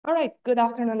All right, good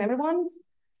afternoon, everyone.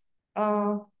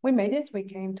 We made it. We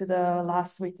came to the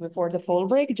last week before the fall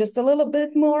break, just a little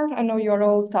bit more. I know you're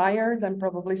all tired and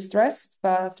probably stressed,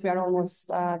 but we are almost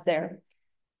there.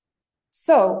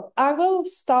 So I will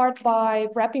start by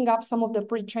wrapping up some of the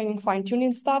pre-training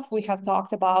fine-tuning stuff we have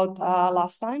talked about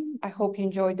last time. I hope you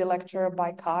enjoyed the lecture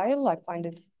by Kyle. I find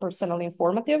it personally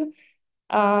informative.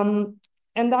 And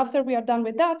after we are done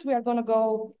with that, we are going to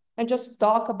go and just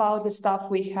talk about the stuff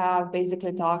we have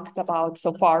basically talked about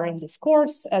so far in this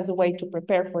course as a way to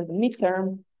prepare for the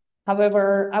midterm.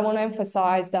 However, I want to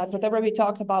emphasize that whatever we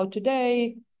talk about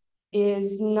today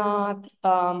is not,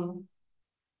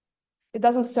 it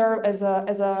doesn't serve as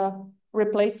a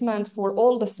replacement for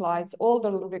all the slides, all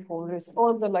the recorders,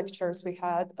 all the lectures we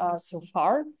had so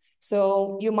far.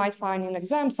 So you might find in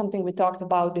exam something we talked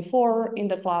about before in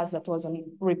the class that wasn't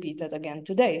repeated again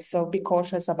today. So be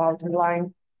cautious about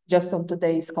relying just on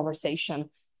today's conversation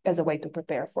as a way to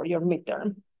prepare for your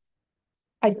midterm.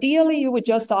 Ideally, you would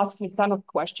just ask me a ton of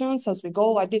questions as we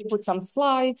go. I did put some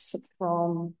slides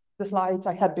from the slides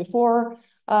I had before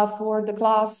for the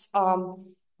class.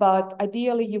 But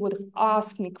ideally, you would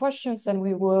ask me questions and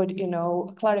we would,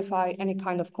 clarify any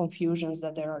kind of confusions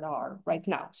that there are right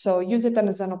now. So use it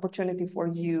as an opportunity for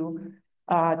you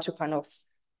to kind of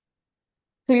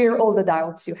clear all the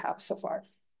doubts you have so far.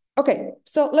 Okay,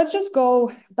 so let's just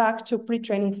go back to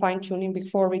pre-training fine-tuning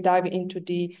before we dive into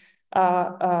the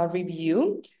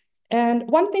review. And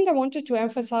one thing I wanted to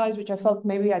emphasize, which I felt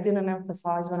maybe I didn't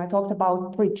emphasize when I talked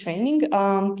about pre-training,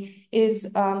 is,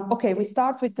 okay, we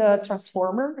start with the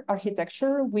transformer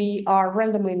architecture. We are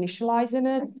randomly initializing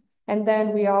it, and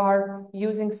then we are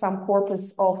using some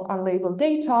corpus of unlabeled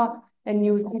data and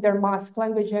use either mask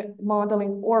language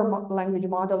modeling or language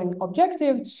modeling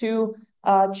objective to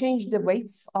change the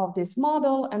weights of this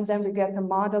model, and then we get a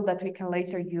model that we can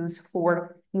later use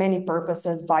for many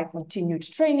purposes by continued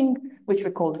training, which we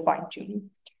call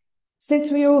fine-tuning. Since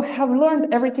we have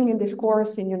learned everything in this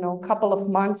course in a couple of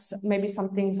months, maybe some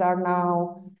things are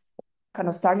now kind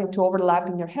of starting to overlap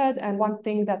in your head. And one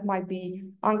thing that might be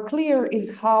unclear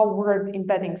is how word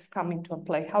embeddings come into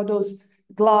play, how those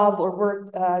GloB or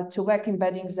word-to-vec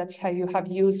embeddings that you have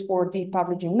used for deep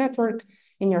averaging network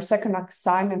in your second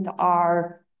assignment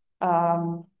are,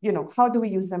 how do we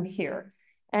use them here?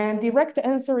 And the direct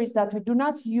answer is that we do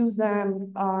not use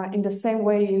them in the same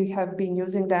way you have been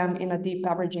using them in a deep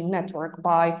averaging network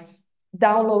by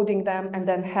downloading them and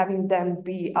then having them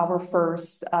be our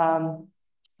first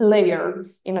layer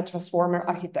in a transformer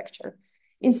architecture.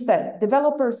 Instead,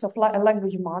 developers of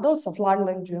language models, of large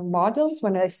language models,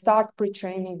 when they start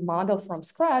pre-training model from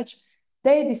scratch,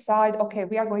 they decide, okay,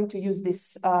 we are going to use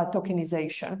this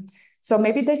tokenization. So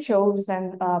maybe they chose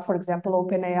then, for example,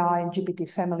 OpenAI and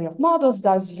GPT family of models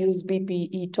does use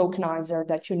BPE tokenizer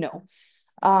that you know.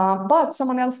 But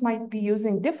someone else might be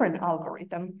using different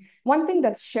algorithm. One thing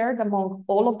that's shared among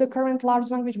all of the current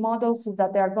large language models is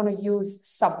that they are going to use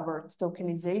subword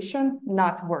tokenization,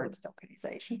 not word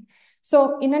tokenization.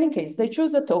 So in any case, they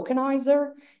choose a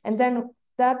tokenizer, and then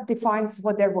that defines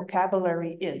what their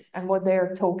vocabulary is and what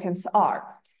their tokens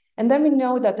are. And then we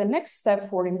know that the next step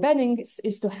for embedding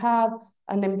is to have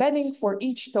an embedding for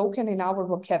each token in our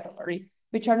vocabulary,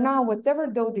 which are now whatever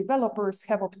those developers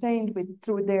have obtained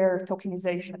through their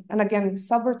tokenization. And again,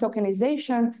 subword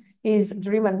tokenization is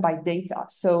driven by data.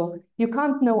 So you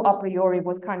can't know a priori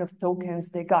what kind of tokens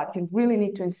they got. You really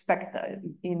need to inspect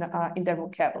in their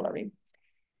vocabulary.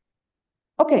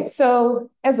 Okay, so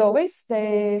as always,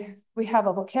 we have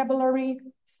a vocabulary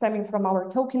stemming from our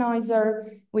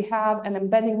tokenizer. We have an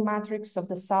embedding matrix of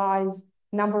the size,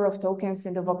 number of tokens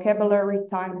in the vocabulary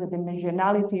times the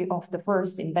dimensionality of the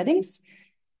first embeddings.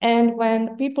 And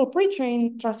when people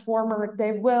pre-train transformer,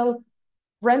 they will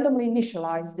randomly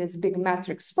initialize this big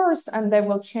matrix first, and they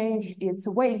will change its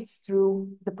weights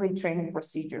through the pre-training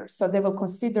procedure. So they will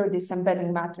consider this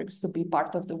embedding matrix to be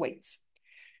part of the weights.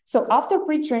 So after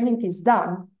pre-training is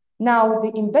done, now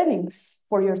the embeddings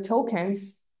for your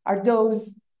tokens are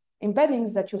those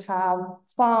embeddings that you have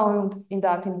found in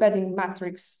that embedding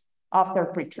matrix after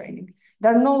pre-training.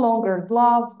 They're no longer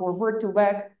GloB or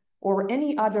word-to-vec or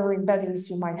any other embeddings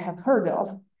you might have heard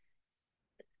of.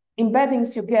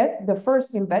 Embeddings you get, the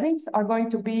first embeddings, are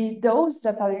going to be those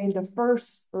that are in the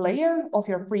first layer of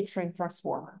your pre-trained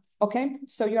transformer, okay?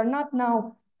 So you're not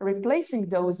now replacing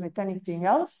those with anything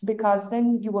else, because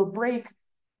then you will break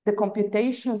the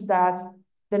computations that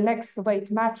the next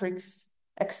weight matrix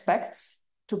expects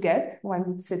to get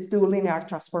when it's do linear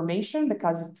transformation,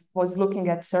 because it was looking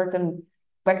at certain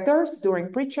vectors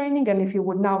during pre-training, and if you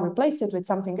would now replace it with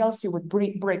something else, you would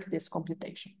break this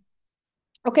computation.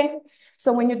 Okay,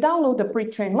 so when you download the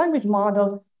pre-trained language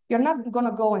model, you're not going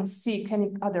to go and seek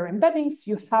any other embeddings.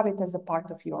 You have it as a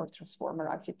part of your transformer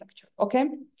architecture, okay?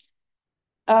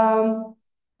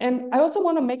 And I also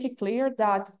want to make it clear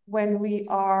that when we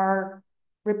are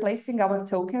replacing our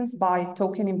tokens by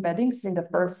token embeddings in the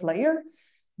first layer,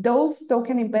 those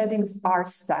token embeddings are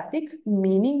static,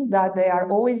 meaning that they are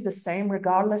always the same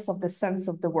regardless of the sense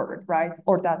of the word, right?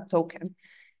 Or that token.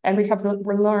 And we have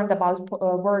learned about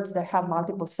words that have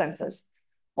multiple senses.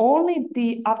 Only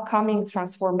the upcoming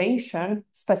transformation,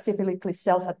 specifically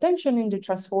self-attention in the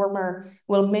transformer,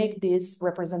 will make these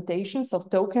representations of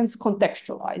tokens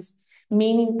contextualized,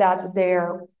 meaning that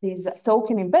these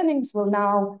token embeddings will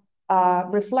now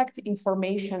reflect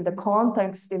information, the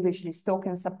context in which these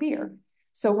tokens appear.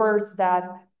 So words that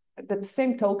the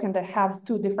same token that has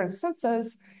two different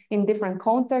senses in different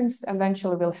contexts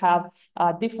eventually will have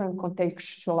a different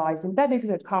contextualized embedding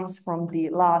that comes from the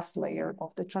last layer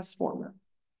of the transformer.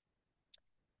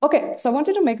 Okay, so I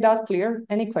wanted to make that clear.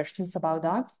 Any questions about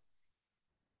that?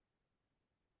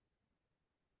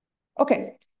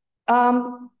 Okay.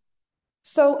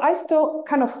 So I still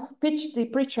kind of pitch the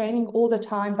pre-training all the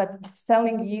time, but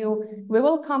telling you we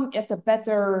will come at a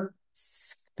better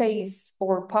space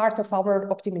or part of our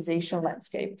optimization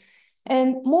landscape.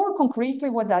 And more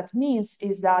concretely, what that means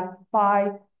is that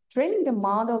by training the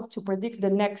model to predict the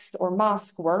next or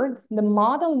mask word, the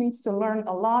model needs to learn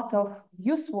a lot of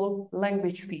useful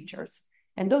language features.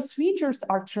 And those features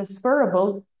are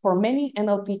transferable for many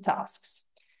NLP tasks.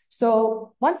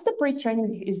 So once the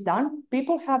pre-training is done,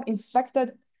 people have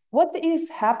inspected what is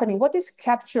happening, what is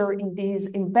captured in these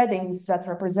embeddings that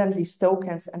represent these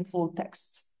tokens and full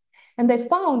texts. And they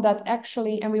found that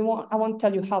actually, and I won't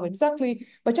tell you how exactly,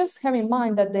 but just have in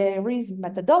mind that there is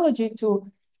methodology to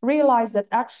realize that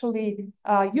actually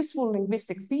useful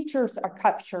linguistic features are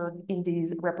captured in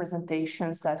these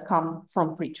representations that come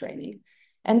from pre-training.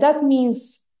 And that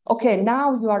means, okay,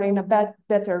 now you are in a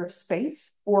better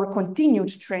space for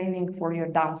continued training for your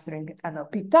downstream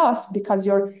NLP tasks because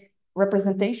your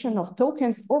representation of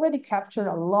tokens already capture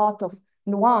a lot of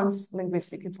nuanced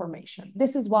linguistic information.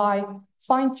 This is why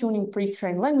fine-tuning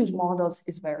pre-trained language models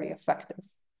is very effective.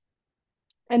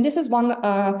 And this is one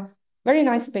very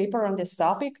nice paper on this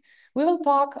topic. We will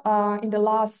talk in the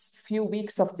last few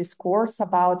weeks of this course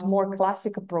about more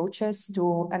classic approaches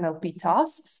to NLP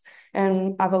tasks.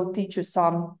 And I will teach you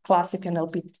some classic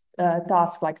NLP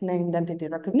tasks like name identity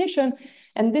recognition.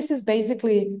 And this is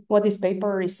basically what this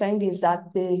paper is saying is that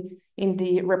in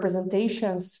the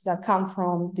representations that come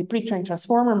from the pre-trained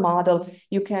transformer model,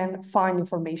 you can find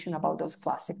information about those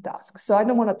classic tasks. So I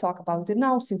don't want to talk about it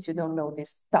now since you don't know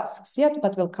these tasks yet,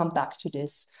 but we'll come back to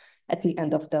this at the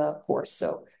end of the course.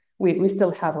 So we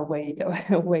still have a way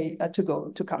to go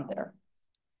to come there.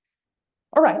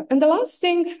 All right, and the last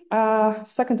thing,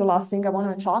 second to last thing I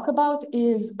want to talk about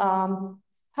is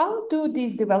how do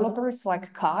these developers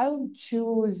like Kyle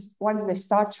choose once they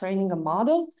start training a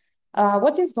model,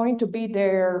 what is going to be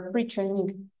their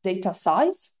pre-training data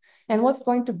size and what's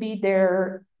going to be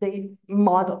the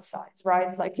model size,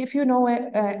 right? Like if you know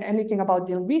anything about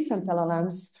the recent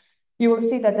LLMs, you will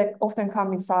see that they often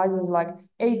come in sizes like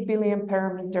 8 billion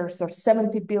parameters or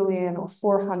 70 billion or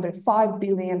 405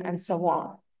 billion and so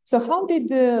on. So how did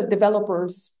the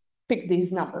developers pick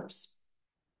these numbers?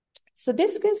 So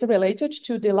this is related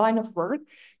to the line of work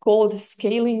called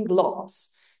scaling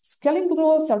laws. Scaling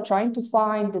laws are trying to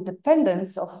find the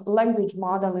dependence of language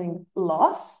modeling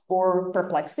loss or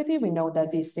perplexity. We know that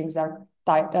these things are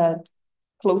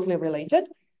closely related.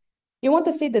 You want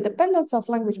to see the dependence of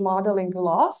language modeling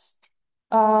loss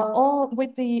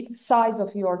with the size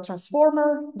of your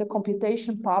transformer, the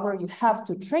computation power you have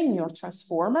to train your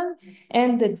transformer,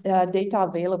 and the data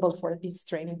available for its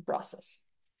training process.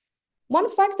 One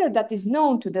factor that is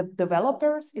known to the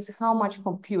developers is how much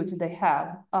compute they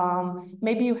have.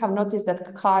 Maybe you have noticed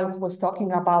that Kyle was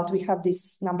talking about, we have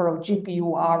this number of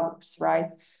GPU hours, right?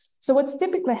 So what's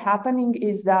typically happening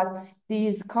is that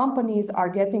these companies are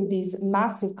getting these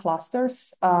massive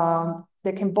clusters.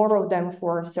 They can borrow them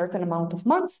for a certain amount of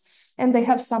months, and they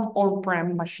have some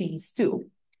on-prem machines too.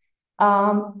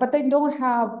 But they don't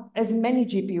have as many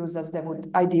GPUs as they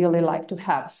would ideally like to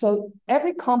have. So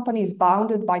every company is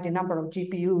bounded by the number of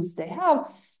GPUs they have,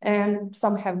 and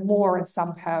some have more and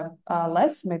some have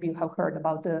less. Maybe you have heard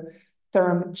about the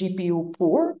term GPU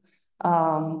poor,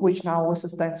 which now also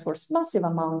stands for massive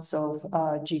amounts of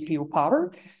GPU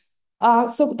power.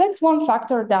 So that's one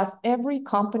factor that every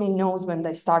company knows when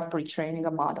they start pre-training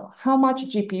a model, how much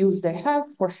GPUs they have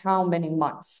for how many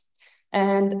months.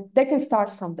 And they can start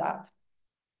from that.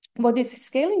 What these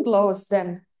scaling laws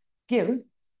then give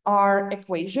are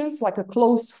equations like a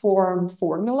closed form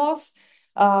formulas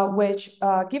which,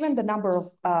 given the number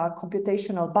of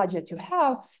computational budget you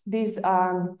have, these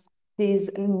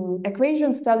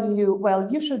equations tells you,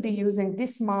 well, you should be using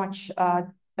this much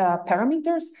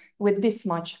parameters with this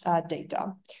much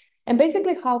data. And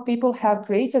basically how people have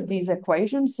created these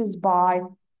equations is by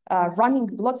running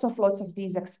lots of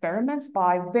these experiments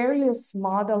by various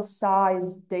model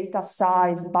size, data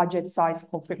size, budget size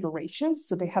configurations.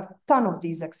 So they have a ton of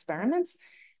these experiments.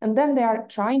 And then they are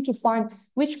trying to find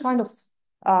which kind of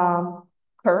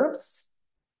curves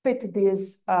fit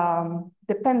this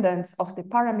dependence of the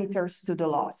parameters to the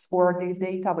loss or the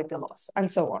data with the loss and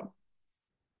so on.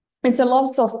 It's a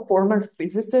lot of former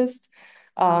physicists.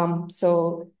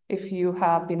 So if you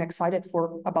have been excited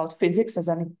about physics at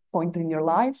any point in your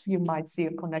life, you might see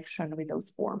a connection with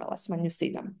those formulas when you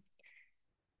see them.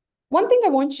 One thing I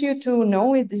want you to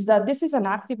know is that this is an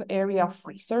active area of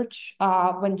research.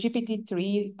 When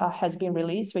GPT-3 has been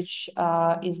released, which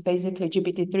is basically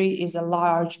GPT-3 is a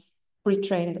large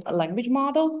pre-trained language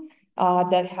model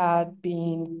that had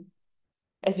been,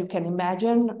 as you can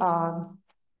imagine,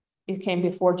 it came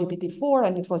before GPT-4,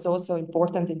 and it was also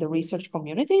important in the research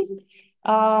community.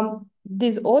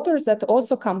 These authors that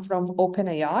also come from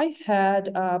OpenAI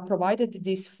had provided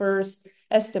these first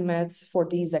estimates for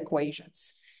these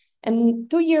equations. And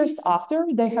 2 years after,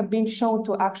 they have been shown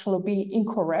to actually be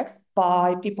incorrect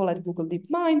by people at Google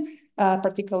DeepMind,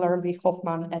 particularly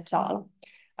Hoffman et al.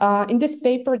 In this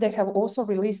paper, they have also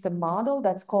released a model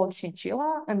that's called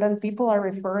Chinchilla, and then people are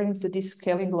referring to these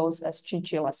scaling laws as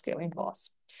Chinchilla scaling laws,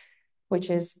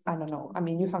 which is, I don't know, I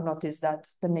mean, you have noticed that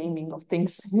the naming of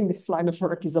things in this line of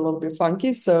work is a little bit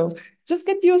funky, so just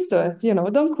get used to it, you know,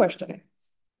 don't question it.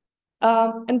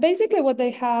 And basically what they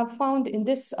have found in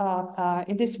this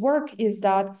work is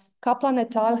that Kaplan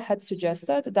et al. Had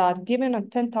suggested that given a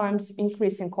 10 times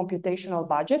increase in computational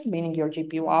budget, meaning your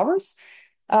GPU hours,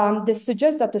 they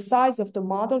suggest that the size of the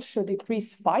model should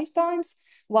increase 5 times,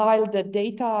 while the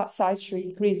data size should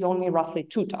increase only roughly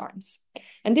 2 times.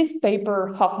 And this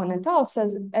paper, Hoffman et al.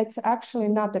 Says it's actually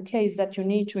not the case that you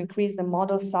need to increase the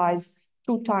model size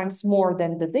 2 times more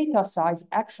than the data size.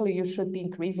 Actually, you should be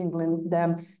increasing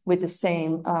them with the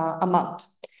same amount.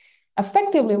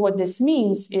 Effectively, what this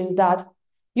means is that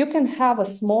you can have a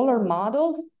smaller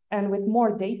model, and with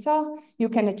more data, you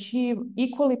can achieve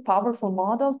equally powerful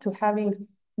model to having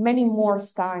many more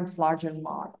times larger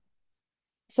model.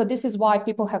 So this is why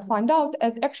people have found out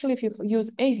that actually if you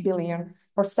use 8 billion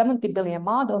or 70 billion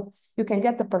model, you can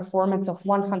get the performance of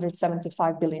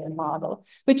 175 billion model,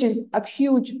 which is a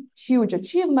huge, huge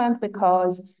achievement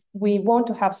because we want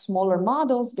to have smaller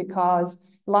models because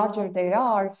larger they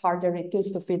are, harder it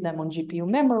is to fit them on GPU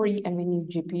memory, and we need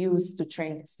GPUs to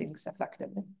train these things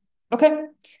effectively. Okay.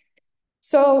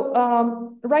 So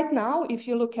right now, if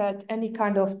you look at any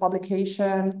kind of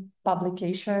publication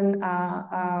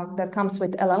that comes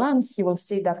with LLMs, you will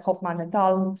see that Hoffman et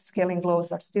al. Scaling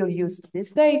laws are still used to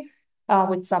this day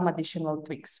with some additional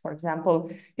tweaks. For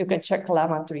example, you can check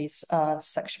Llama 3's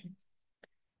section.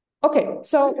 Okay,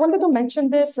 so wanted to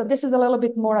mention this. So this is a little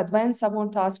bit more advanced. I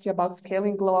won't ask you about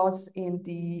scaling laws in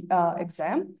the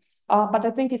exam. But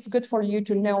I think it's good for you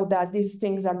to know that these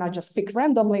things are not just picked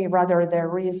randomly, rather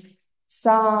there is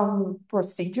some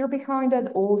procedure behind it,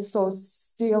 also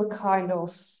still kind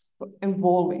of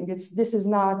evolving. This is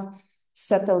not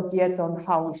settled yet on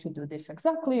how we should do this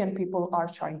exactly, and people are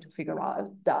trying to figure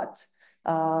out that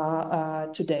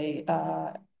today.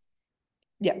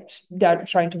 Yeah, they're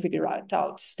trying to figure it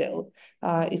out still.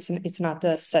 It's not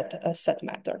a set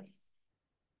matter.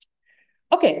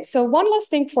 Okay, so one last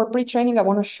thing for pre-training I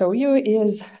want to show you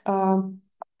is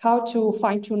how to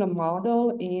fine-tune a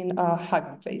model in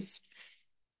Hugging Face.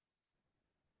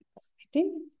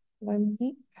 Let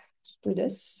me do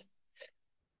this.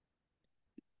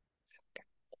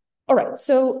 All right,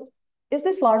 so is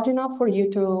this large enough for you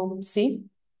to see?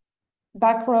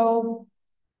 Back row.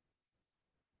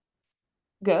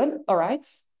 Good, all right,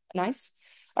 nice.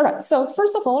 All right, so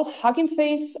first of all, Hugging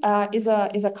Face is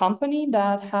a company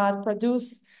that had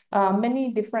produced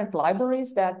many different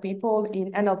libraries that people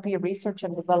in NLP research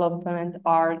and development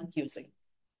are using.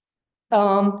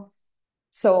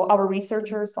 So our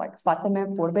researchers like Fatima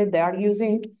and Purbe, they are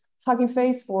using Hugging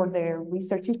Face for their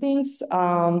researchy things.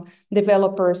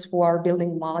 Developers who are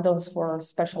building models for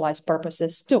specialized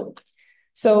purposes too.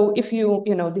 So if you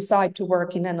decide to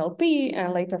work in NLP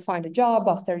and later find a job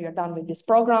after you're done with this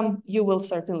program, you will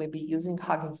certainly be using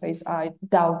Hugging Face. I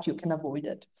doubt you can avoid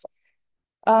it.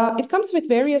 It comes with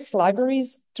various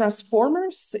libraries.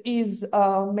 Transformers is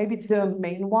maybe the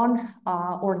main one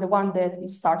or the one that it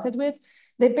started with.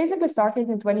 They basically started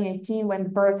in 2018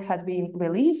 when BERT had been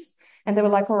released, and they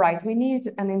were like, all right, we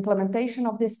need an implementation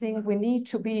of this thing. We need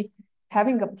to be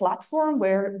having a platform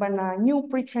where when a new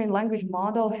pre-trained language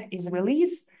model is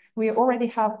released, we already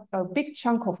have a big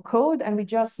chunk of code, and we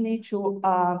just need to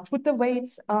put the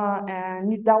weights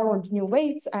and download new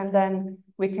weights, and then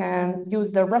we can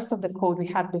use the rest of the code we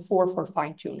had before for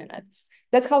fine-tuning it.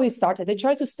 That's how we started. They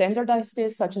tried to standardize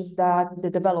this such as that the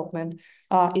development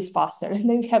is faster, and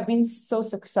they have been so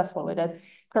successful with it.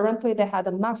 Currently, they had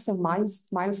a massive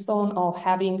milestone of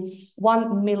having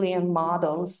 1 million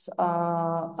models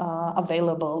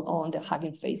available on the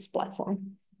Hugging Face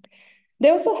platform. They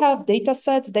also have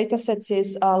datasets. Datasets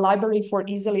is a library for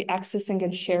easily accessing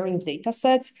and sharing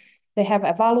datasets. They have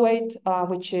Evaluate,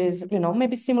 which is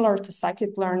maybe similar to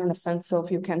scikit-learn in the sense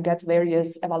of you can get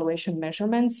various evaluation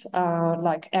measurements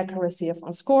like accuracy of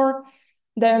one score.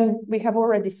 Then we have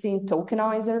already seen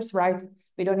tokenizers, right?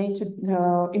 We don't need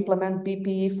to implement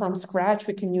BPE from scratch.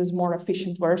 We can use more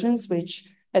efficient versions, which,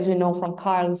 as we know from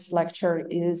Kyle's lecture,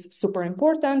 is super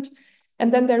important.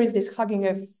 And then there is this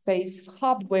Hugging Face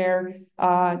hub where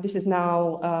this is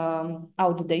now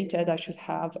outdated. I should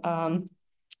have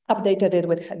updated it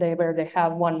with where they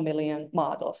have 1 million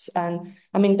models. And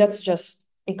I mean, that's just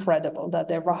incredible that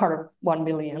there are 1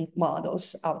 million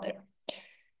models out there.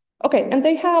 Okay, and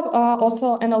they have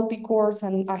also NLP course,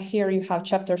 and here you have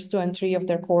chapters 2 and 3 of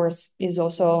their course is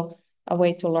also a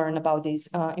way to learn about these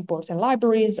important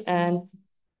libraries. And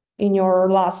in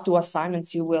your last 2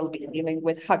 assignments, you will be dealing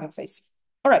with Hugging Face.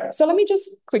 All right, so let me just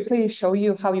quickly show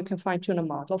you how you can fine-tune a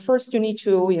model. First, you need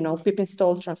to, pip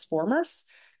install transformers.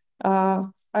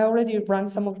 I already run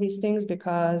some of these things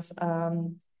because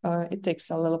it takes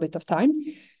a little bit of time.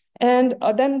 And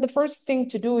then the first thing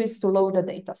to do is to load a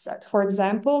data set. For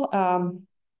example,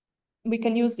 we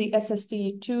can use the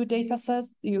SST2 data set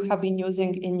you have been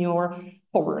using in your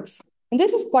homeworks. And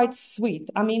this is quite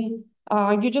sweet. I mean,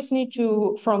 you just need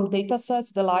to, from data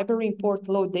sets, the library import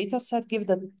load data set, give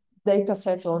the data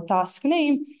set or task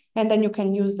name, and then you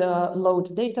can use the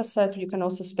load data set. You can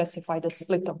also specify the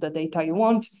split of the data you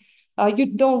want. You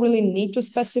don't really need to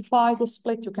specify the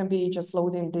split. You can be just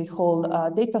loading the whole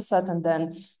data set, and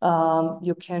then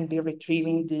you can be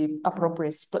retrieving the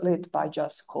appropriate split by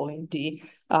just calling the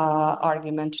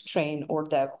argument train or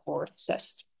dev or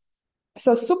test.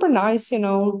 So super nice,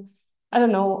 I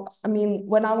don't know. I mean,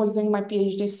 when I was doing my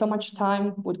PhD, so much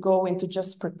time would go into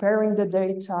just preparing the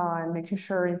data and making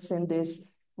sure it's in this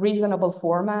reasonable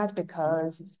format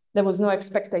because there was no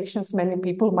expectations many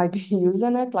people might be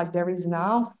using it like there is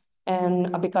now.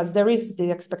 And because there is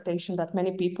the expectation that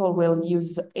many people will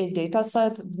use a data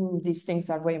set, these things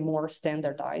are way more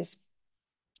standardized.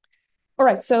 All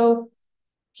right, so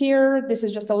here, this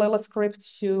is just a little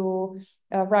script to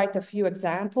write a few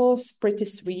examples. Pretty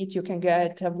sweet. You can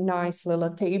get a nice little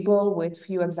table with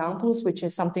few examples, which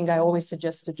is something I always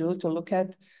suggest to do, to look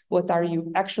at what are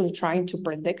you actually trying to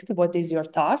predict, what is your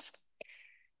task.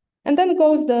 And then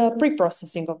goes the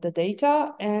pre-processing of the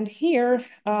data. And here,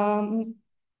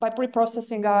 by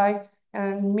pre-processing, I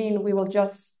mean we will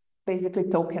just basically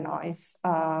tokenize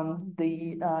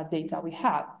the data we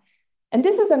have. And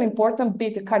this is an important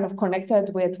bit kind of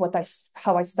connected with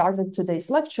how I started today's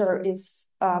lecture is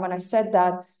when I said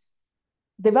that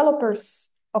developers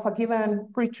of a given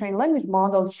pre-trained language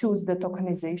model choose the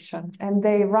tokenization and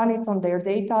they run it on their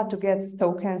data to get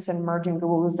tokens and merging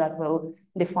rules that will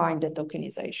define the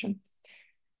tokenization.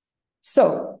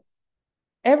 So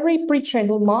every pre-trained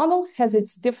model has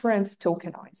its different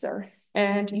tokenizer,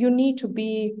 and you need to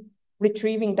be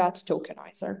retrieving that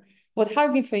tokenizer. What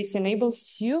Hugging Face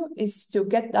enables you is to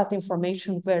get that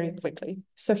information very quickly.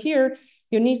 So here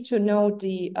you need to know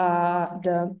the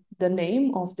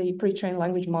name of the pre-trained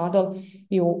language model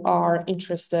you are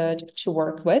interested to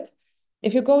work with.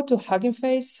 If you go to Hugging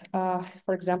Face,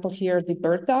 for example, here,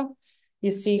 DeBERTa,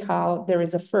 you see how there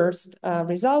is a first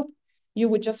result. You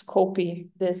would just copy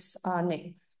this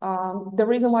name. The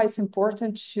reason why it's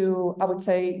important I would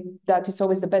say that it's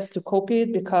always the best to copy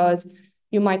it because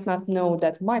you might not know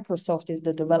that Microsoft is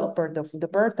the developer of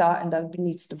DeBERTa, and that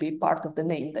needs to be part of the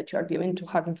name that you are giving to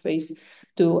Hugging Face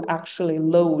to actually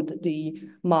load the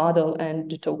model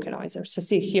and the tokenizer. So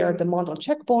see here, the model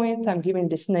checkpoint, I'm giving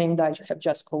this name that I have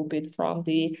just copied from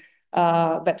the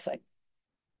website.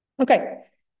 Okay,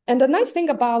 and the nice thing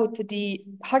about the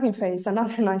Hugging Face,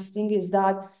 another nice thing is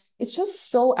that it's just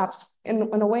so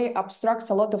in a way abstracts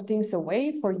a lot of things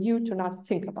away for you to not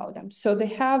think about them. So they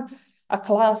have a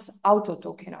class auto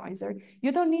tokenizer.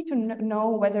 You don't need to know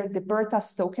whether the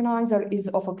DeBERTa's tokenizer is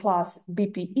of a class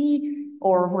BPE,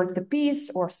 or word the piece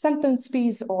or sentence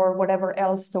piece or whatever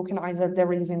else tokenizer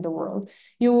there is in the world.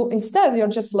 Instead, you're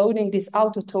just loading this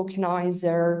auto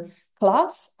tokenizer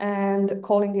class and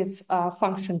calling its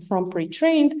function from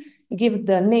pre-trained, give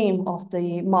the name of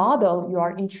the model you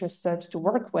are interested to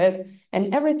work with,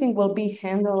 and everything will be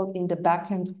handled in the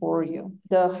backend for you.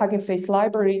 The Hugging Face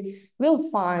library will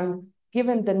find,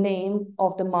 given the name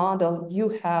of the model you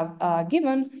have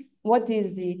given, what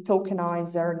is the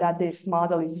tokenizer that this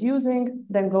model is using,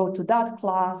 then go to that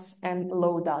class and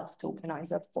load that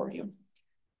tokenizer for you.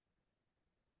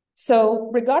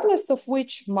 So regardless of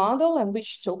which model and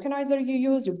which tokenizer you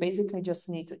use, you basically just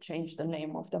need to change the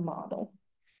name of the model.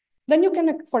 Then you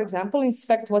can, for example,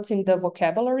 inspect what's in the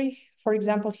vocabulary. For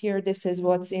example, here, this is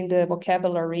what's in the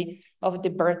vocabulary of the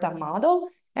DeBERTa model.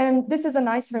 And this is a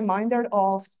nice reminder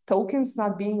of tokens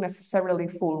not being necessarily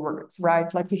full words,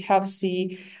 right? Like we have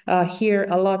here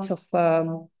a lot of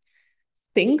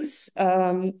things,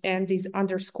 and these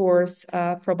underscores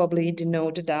probably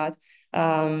denote that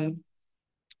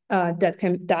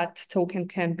that token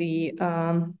can be.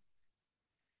 I'm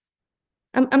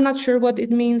not sure what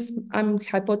it means. I'm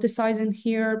hypothesizing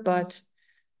here, but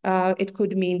it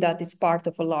could mean that it's part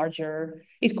of a larger.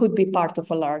 It could be part of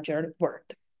a larger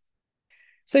word.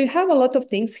 So you have a lot of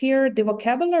things here. The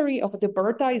vocabulary of the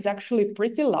DeBERTa is actually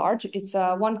pretty large. It's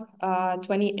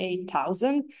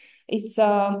 128,000. It's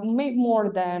maybe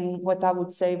more than what I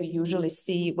would say we usually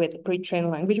see with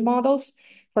pre-trained language models.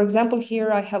 For example,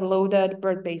 here I have loaded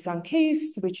BERT based on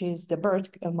case, which is the BERT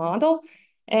model.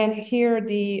 And here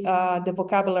the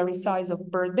vocabulary size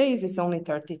of BERT base is only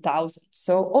 30,000.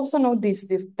 So also note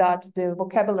that the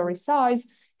vocabulary size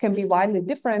can be widely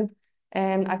different.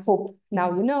 And I hope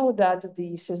now you know that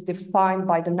this is defined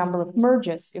by the number of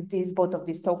merges if both of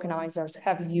these tokenizers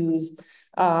have used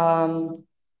BPE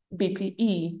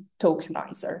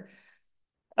tokenizer.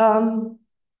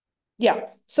 Yeah,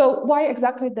 so why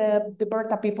exactly the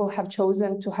DeBERTa people have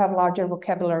chosen to have larger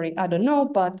vocabulary, I don't know,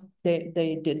 but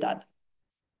they did that.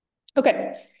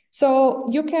 Okay, so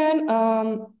you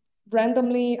can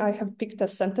randomly, I have picked a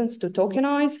sentence to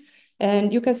tokenize.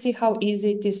 And you can see how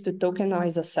easy it is to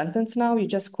tokenize a sentence now. You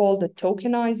just call the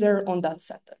tokenizer on that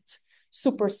sentence.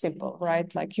 Super simple,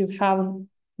 right? Like you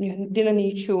didn't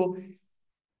need to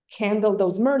handle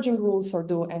those merging rules or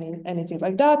do anything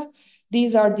like that.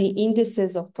 These are the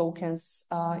indices of tokens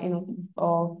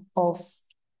of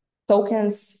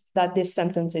tokens that this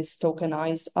sentence is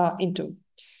tokenized into.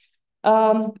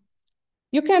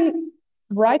 You can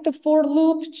write a for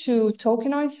loop to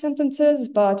tokenize sentences,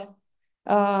 but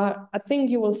I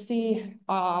think you will see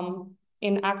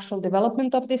in actual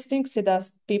development of these things,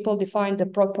 that people define the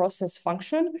process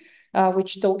function,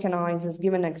 which tokenizes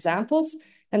given examples,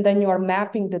 and then you are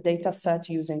mapping the data set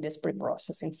using this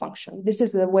preprocessing function. This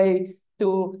is the way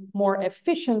to more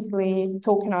efficiently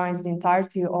tokenize the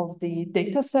entirety of the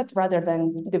data set rather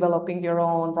than writing your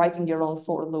own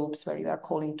for loops where you are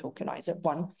calling tokenizer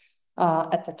one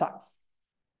at a time.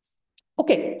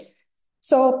 Okay,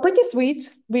 so pretty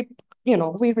sweet. We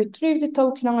retrieved the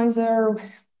tokenizer,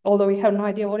 although we have no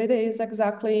idea what it is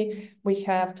exactly. We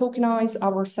have tokenized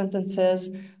our sentences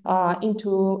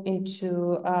into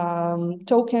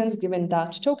tokens given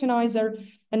that tokenizer,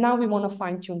 and now we want to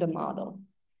fine-tune the model.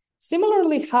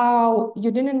 Similarly, how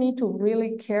you didn't need to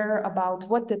really care about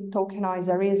what the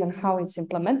tokenizer is and how it's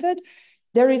implemented,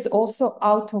 there is also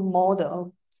auto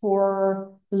model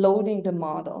for loading the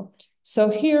model.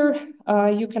 So here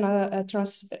you can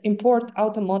import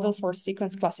auto model for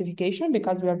sequence classification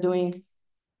because we are doing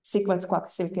sequence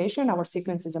classification. Our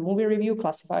sequence is a movie review,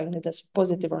 classifying it as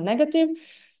positive or negative.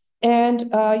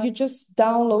 And you just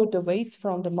download the weights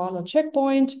from the model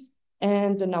checkpoint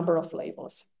and the number of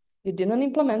labels. You didn't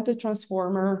implement the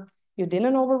transformer. You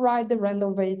didn't override the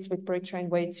random weights with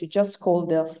pre-trained weights. You just called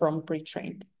the from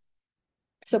pre-trained.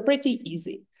 So pretty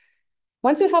easy.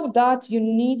 Once you have that, you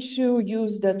need to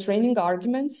use the training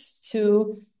arguments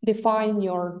to define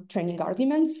your training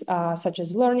arguments, such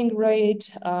as learning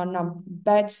rate,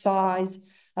 batch size,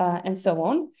 and so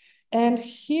on. And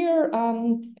here,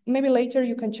 maybe later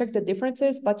you can check the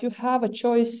differences, but you have a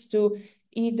choice to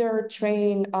either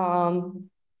train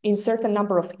in certain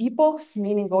number of epochs,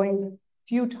 meaning going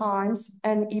few times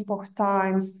and epoch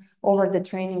times over the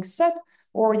training set,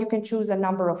 or you can choose a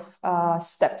number of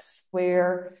steps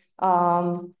where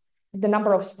the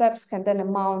number of steps can then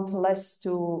amount less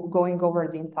to going over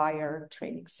the entire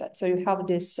training set. So you have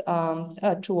these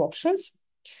two options.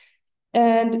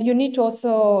 And you need to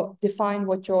also define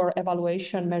what your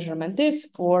evaluation measurement is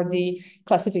for the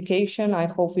classification. I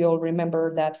hope you all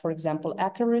remember that, for example,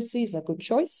 accuracy is a good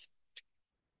choice.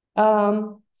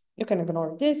 You can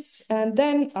ignore this. And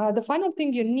then the final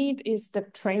thing you need is the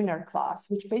trainer class,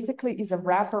 which basically is a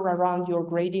wrapper around your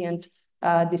gradient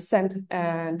descent.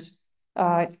 And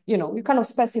you kind of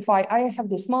specify, I have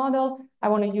this model, I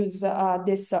want to use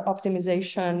this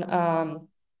optimization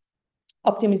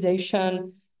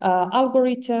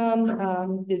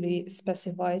algorithm. Did we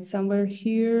specify it somewhere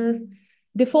here?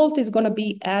 Default is going to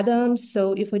be Adam.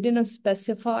 So if we didn't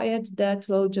specify it, that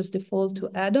will just default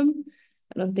to Adam.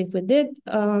 I don't think we did.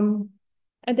 And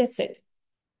that's it.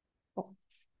 Oh.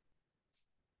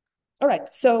 All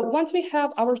right. So once we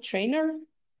have our trainer,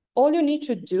 all you need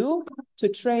to do to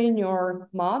train your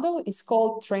model is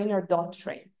called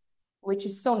trainer.train, which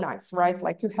is so nice, right?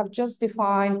 Like you have just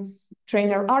defined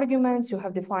trainer arguments, you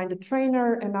have defined the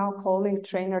trainer, and now calling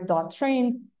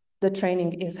trainer.train, the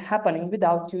training is happening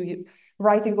without you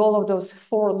writing all of those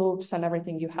for loops and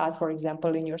everything you had, for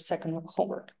example, in your second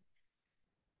homework.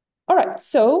 All right,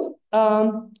 so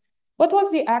what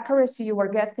was the accuracy you were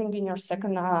getting in your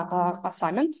second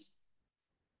assignment?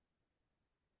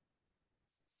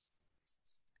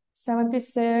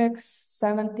 76,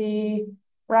 70,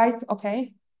 right?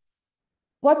 Okay.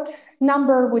 What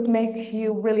number would make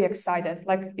you really excited?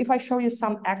 Like if I show you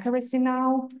some accuracy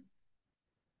now,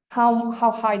 how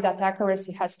high that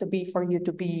accuracy has to be for you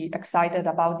to be excited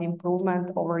about the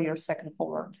improvement over your second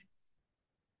homework?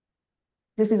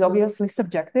 This is obviously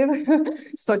subjective,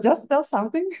 so just tell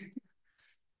something.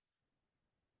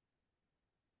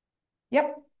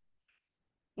 Yep,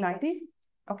 90,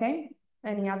 okay.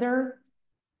 Any other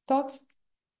thoughts?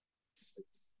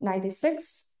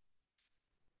 96,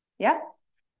 yeah,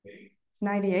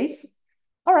 98.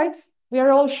 All right, we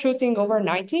are all shooting over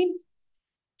 90.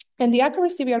 And the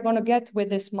accuracy we are going to get with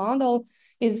this model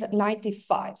is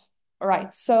 95. All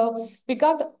right, so we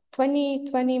got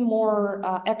 20 more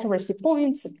accuracy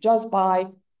points just by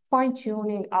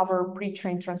fine-tuning our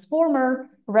pre-trained transformer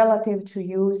relative to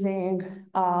using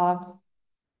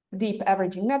deep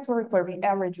averaging network where we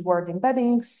average word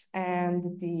embeddings,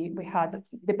 and we had,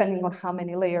 depending on how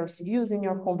many layers you use in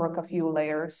your homework, a few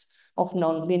layers of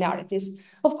non-linearities.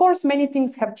 Of course, many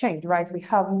things have changed, right? We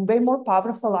have way more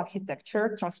powerful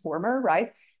architecture, transformer,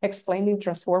 right? Explaining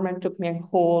transformer took me a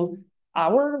whole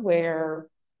hour, where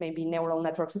maybe neural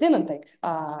networks didn't take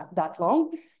that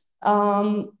long.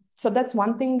 So that's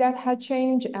one thing that had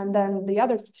changed. And then the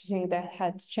other thing that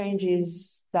had changed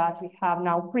is that we have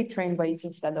now pre-trained weights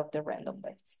instead of the random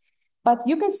weights. But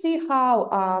you can see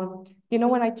how,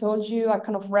 when I told you, I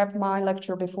kind of wrapped my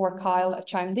lecture before Kyle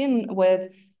chimed in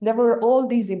with, there were all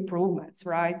these improvements,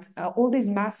 right? All these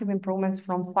massive improvements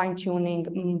from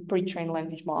fine-tuning pre-trained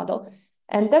language model.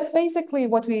 And that's basically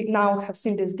what we now have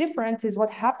seen this difference is what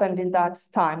happened in that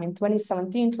time in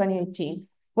 2017, 2018.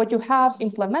 What you have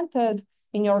implemented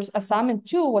in your assignment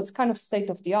 2 was kind of state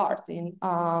of the art in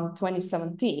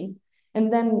 2017.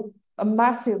 And then a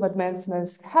massive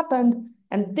advancements happened,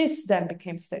 and this then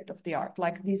became state of the art.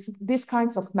 Like these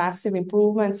kinds of massive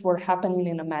improvements were happening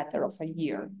in a matter of a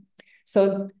year.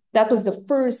 So that was the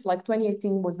first, like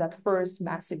 2018 was that first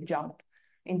massive jump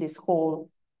in this whole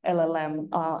LLM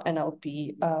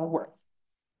NLP work.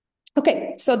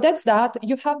 Okay, so that's that.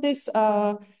 You have this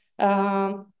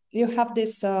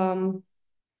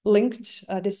linked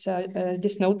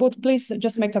this notebook. Please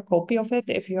just make a copy of it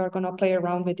if you are going to play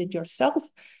around with it yourself.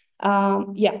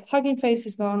 Hugging Face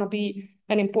is going to be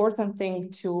an important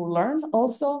thing to learn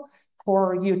also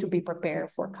for you to be prepared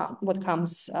for what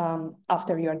comes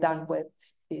after you're done with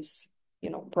this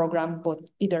program, both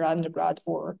either undergrad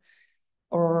or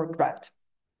grad.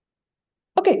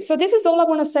 Okay, so this is all I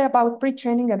want to say about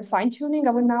pre-training and fine-tuning.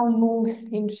 I will now move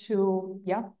into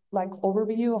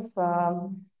overview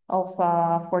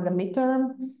for the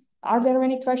midterm. Are there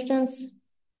any questions?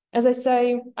 As I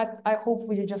say, I hope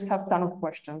we just have a ton of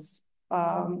questions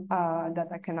that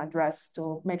I can address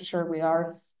to make sure we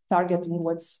are targeting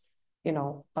what's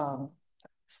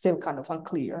still kind of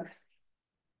unclear.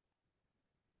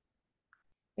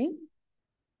 Okay.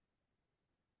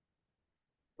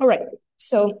 All right.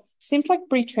 So seems like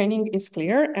pre-training is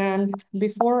clear. And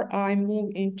before I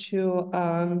move into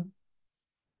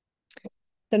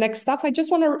the next stuff, I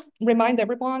just want to remind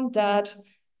everyone that,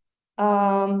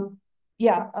 I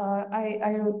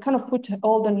kind of put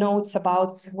all the notes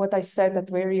about what I said at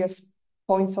various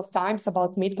points of times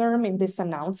about midterm in this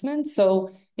announcement. So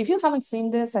if you haven't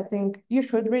seen this, I think you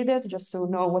should read it just to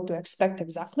know what to expect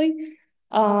exactly.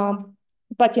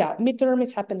 But yeah, midterm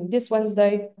is happening this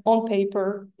Wednesday on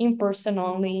paper, in person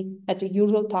only, at the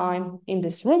usual time in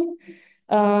this room.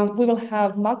 We will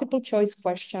have multiple choice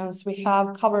questions. We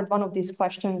have covered one of these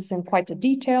questions in quite a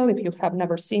detail. If you have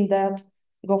never seen that,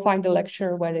 go find the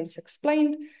lecture where it's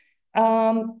explained.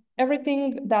 everything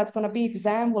that's going to be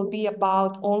exam will be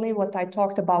about only what I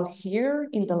talked about here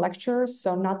in the lectures.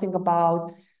 So nothing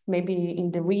about maybe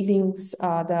in the readings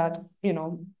that,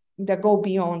 that go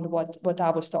beyond what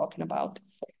I was talking about.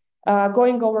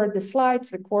 Going over the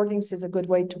slides, recordings is a good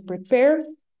way to prepare.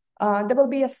 There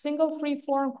will be a single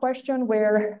free-form question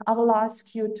where I will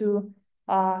ask you to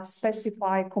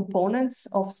specify components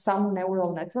of some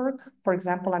neural network. For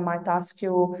example, I might ask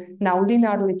you now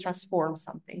linearly transform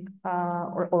something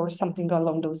or something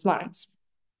along those lines.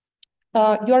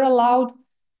 You're allowed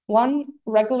one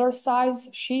regular size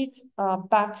sheet,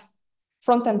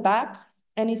 front and back,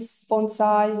 any font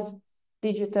size,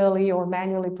 digitally or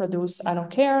manually produced, I don't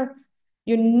care.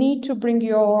 You need to bring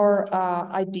your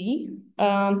ID,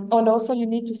 and also you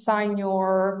need to sign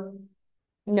your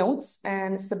notes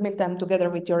and submit them together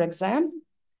with your exam.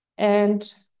 And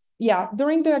yeah,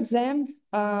 during the exam,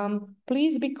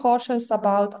 please be cautious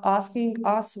about asking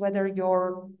us whether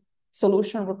your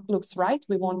solution looks right.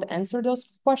 We won't answer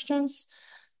those questions.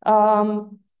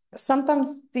 Sometimes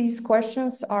these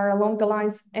questions are along the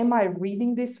lines, am I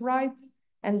reading this right?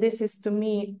 And this is, to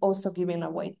me, also giving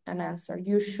away an answer.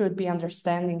 You should be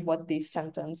understanding what this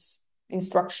sentence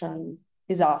instruction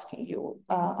is asking you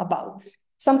about.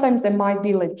 Sometimes there might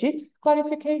be legit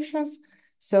clarifications.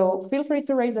 So feel free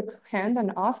to raise a hand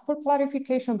and ask for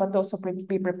clarification, but also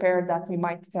be prepared that we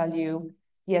might tell you,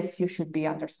 yes, you should be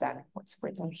understanding what's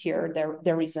written here.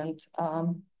 There isn't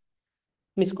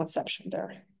misconception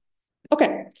there.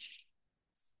 Okay.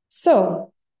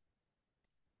 So,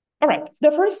 all right, the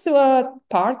first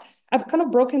part, I've kind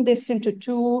of broken this into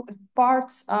two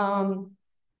parts,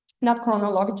 not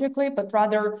chronologically, but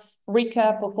rather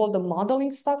recap of all the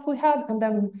modeling stuff we had, and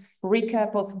then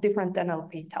recap of different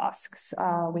NLP tasks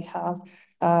we have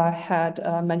had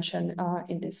mentioned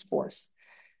in this course.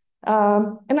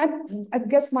 And I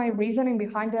guess my reasoning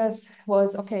behind this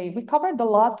was, okay, we covered a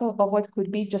lot of what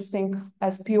could be just think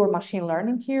as pure machine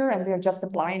learning here, and we're just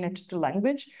applying it to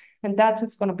language. And that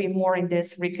is going to be more in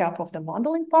this recap of the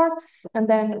modeling part. And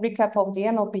then recap of the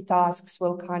NLP tasks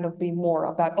will kind of be more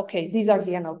about, okay, these are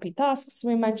the NLP tasks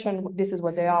we mentioned. This is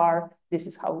what they are. This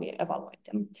is how we evaluate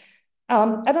them.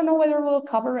 I don't know whether we'll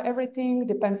cover everything.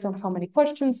 Depends on how many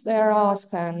questions they are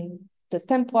asked and the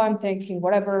tempo I'm taking,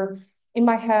 whatever. In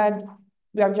my head,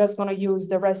 we are just going to use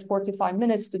the rest 45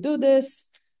 minutes to do this,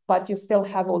 but you still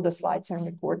have all the slides and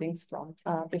recordings from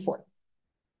before.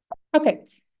 Okay,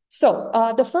 so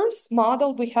the first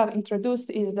model we have introduced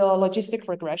is the logistic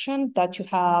regression that you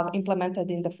have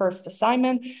implemented in the first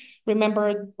assignment.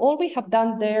 Remember, all we have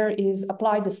done there is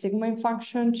apply the sigmoid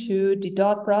function to the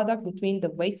dot product between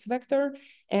the weights vector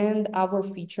and our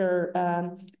feature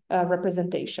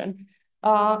representation.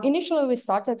 Initially, we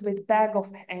started with bag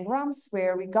of n-grams,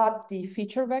 where we got the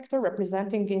feature vector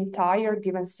representing the entire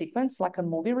given sequence, like a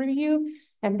movie review.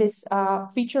 And this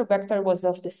feature vector was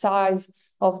of the size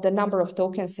of the number of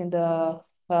tokens in the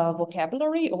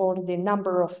vocabulary, or the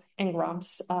number of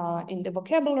n-grams in the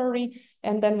vocabulary.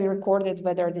 And then we recorded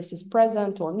whether this is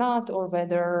present or not, or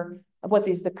what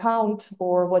is the count,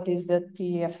 or what is the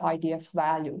TF-IDF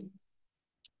value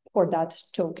for that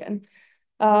token.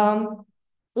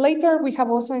 Later, we have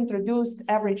also introduced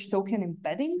average token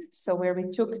embedding. So where we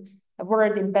took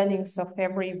word embeddings of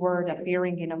every word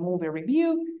appearing in a movie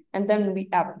review, and then we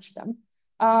averaged them.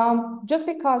 Just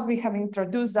because we have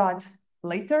introduced that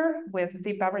later with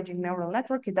deep averaging neural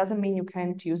network, it doesn't mean you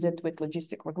can't use it with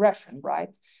logistic regression,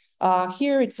 right?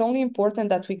 Here, it's only important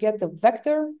that we get the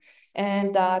vector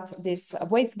and that this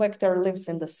weight vector lives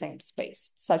in the same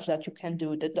space, such that you can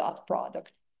do the dot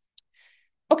product.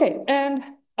 Okay, and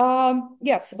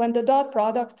yes, when the dot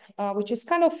product, which is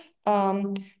kind of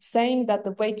saying that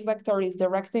the weight vector is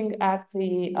directing at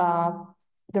the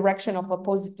direction of a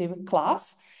positive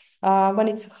class, when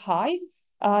it's high,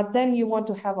 then you want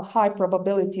to have a high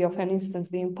probability of an instance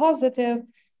being positive,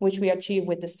 which we achieve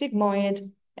with the sigmoid,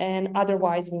 and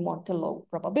otherwise we want a low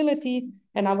probability.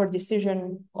 And our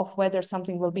decision of whether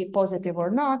something will be positive or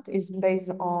not is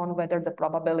based on whether the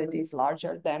probability is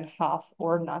larger than half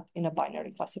or not in a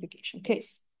binary classification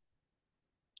case.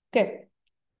 Okay,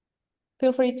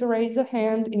 feel free to raise a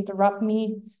hand, interrupt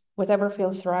me, whatever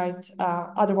feels right.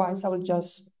 Otherwise, I will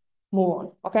just move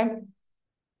on, okay?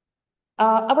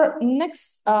 Our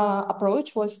next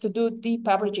approach was to do deep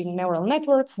averaging neural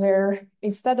network, where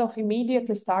instead of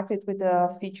immediately started with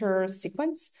the feature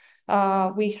sequence,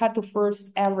 we had to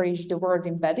first average the word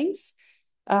embeddings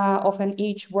of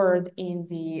each word in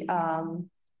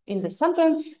the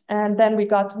sentence, and then we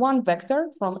got one vector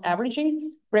from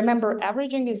averaging. Remember,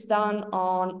 averaging is done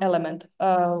on element.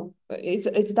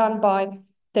 It's done by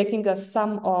taking a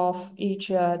sum of each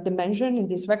dimension in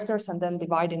these vectors and then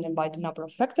dividing them by the number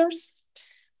of vectors.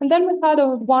 And then we had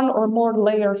one or more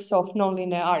layers of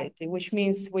nonlinearity, which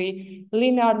means we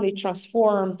linearly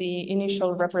transform the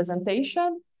initial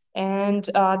representation, and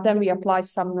then we apply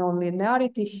some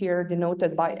nonlinearity here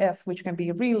denoted by F, which can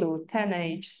be ReLU,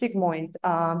 10H, sigmoid,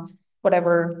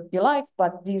 whatever you like,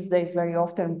 but these days very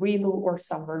often ReLU or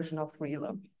some version of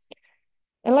ReLU.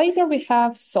 And later we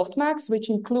have softmax, which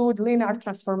include linear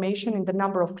transformation in the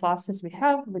number of classes we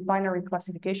have. With binary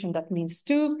classification, that means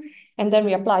 2. And then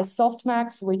we apply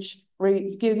softmax, which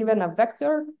given a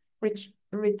vector, which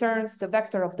returns the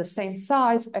vector of the same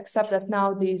size, except that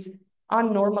now these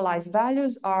unnormalized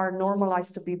values are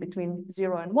normalized to be between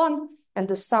 0 and 1, and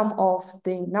the sum of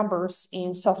the numbers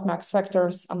in softmax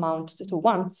vectors amount to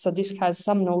 1. So this has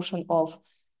some notion of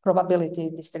probability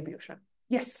distribution.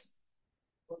 Yes?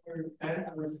 Adding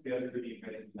numbers together to the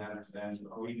embedding language, then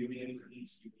are we doing it for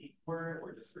each unique word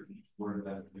or just for each word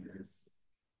that appears?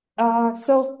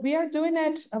 So we are doing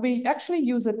it, we actually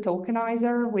use a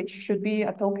tokenizer, which should be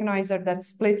a tokenizer that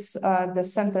splits the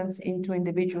sentence into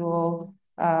individual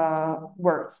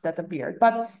words that appear.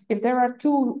 But if there are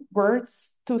two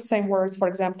same words, for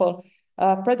example,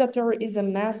 Predator is a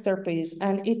masterpiece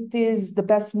and it is the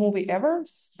best movie ever,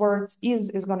 words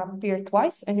is going to appear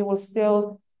twice, and you will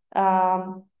still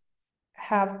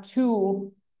have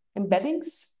two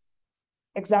embeddings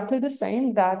exactly the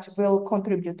same that will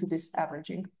contribute to this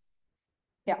averaging.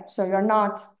 Yeah, so you're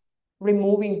not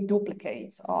removing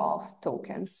duplicates of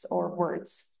tokens or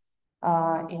words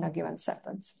in a given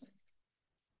sentence.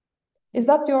 Is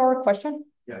that your question?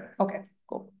 Yeah. Okay,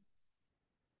 cool.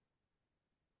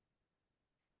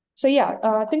 So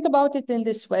yeah, think about it in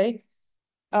this way.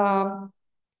 While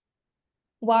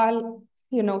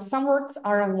some words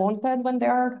are unwanted when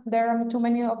there are too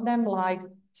many of them, like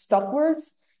stop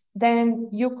words, then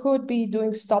you could be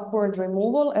doing stop word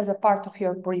removal as a part of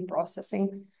your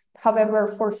pre-processing. However,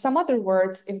 for some other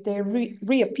words, if they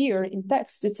reappear in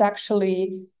text, it's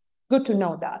actually good to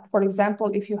know that. For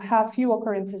example, if you have few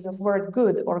occurrences of word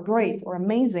good or great or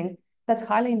amazing, that's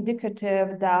highly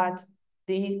indicative that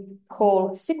the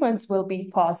whole sequence will be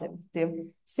positive.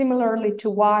 Similarly to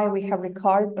why we have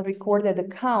recorded a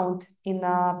count in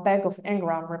a bag of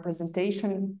engram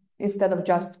representation instead of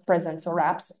just presence or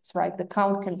absence, right? The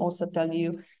count can also tell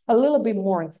you a little bit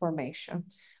more information.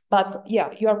 But yeah,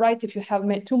 you are right. If you have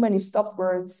too many stop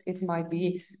words, it might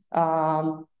be,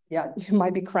 you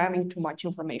might be cramming too much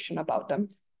information about them.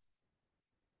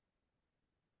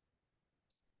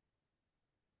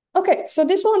 Okay, so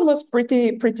this one was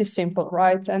pretty simple,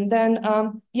 right? And then,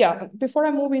 before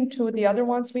I move into the other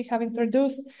ones we have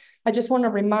introduced, I just want to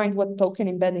remind what token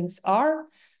embeddings are.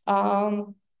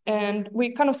 And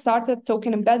we kind of started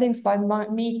token embeddings by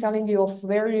me telling you of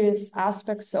various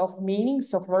aspects of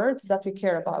meanings of words that we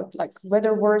care about, like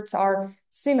whether words are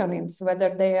synonyms,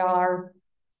 whether they are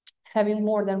having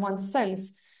more than one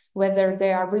sense, whether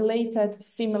they are related,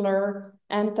 similar,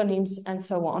 antonyms, and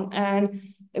so on. And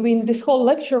in this whole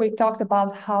lecture, we talked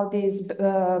about how these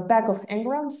bag of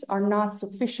engrams are not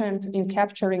sufficient in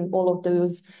capturing all of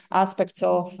those aspects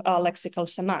of lexical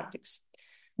semantics.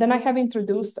 Then I have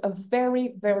introduced a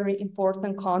very, very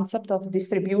important concept of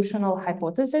distributional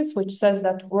hypothesis, which says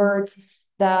that words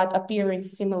that appear in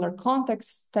similar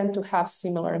contexts tend to have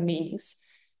similar meanings.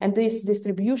 And this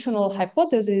distributional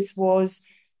hypothesis was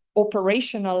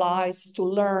operationalized to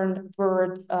learn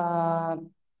word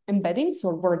embeddings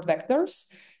or word vectors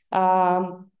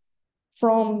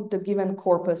from the given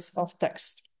corpus of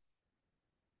text.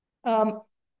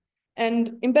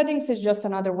 And embeddings is just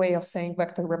another way of saying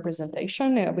vector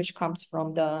representation, which comes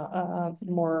from the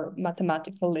more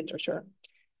mathematical literature.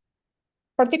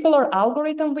 Particular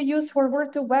algorithm we use for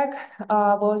word2vec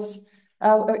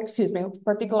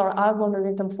particular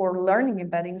algorithm for learning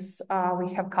embeddings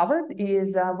we have covered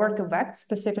is word2vec,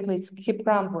 specifically its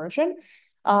Skip-Gram version,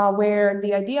 where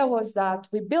the idea was that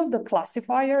we build a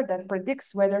classifier that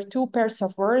predicts whether two pairs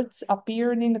of words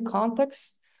appear in the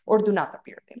context or do not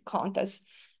appear in context.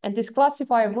 And this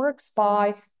classifier works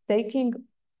by taking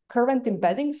current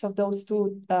embeddings of those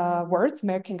two words,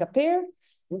 making a pair,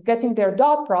 getting their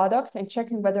dot product, and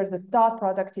checking whether the dot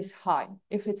product is high.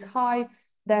 If it's high,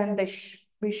 then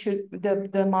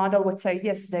the model would say,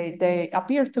 yes, they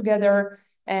appear together.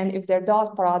 And if their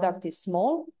dot product is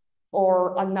small,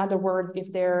 or another word,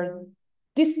 if their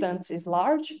distance is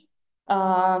large,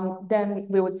 then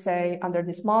we would say under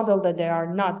this model that they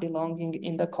are not belonging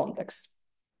in the context.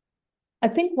 I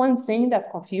think one thing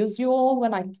that confused you all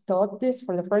when I taught this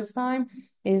for the first time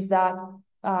is that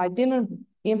I didn't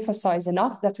emphasize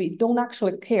enough that we don't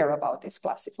actually care about this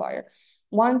classifier.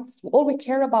 all we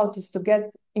care about is to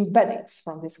get embeddings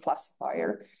from this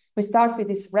classifier. We start with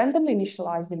these randomly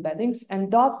initialized embeddings, and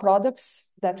dot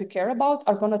products that we care about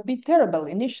are going to be terrible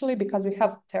initially because we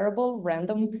have terrible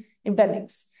random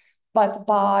embeddings. But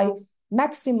by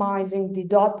maximizing the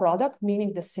dot product,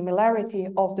 meaning the similarity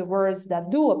of the words that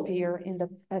do appear in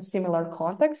the similar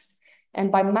context,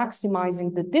 and by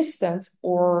maximizing the distance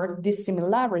or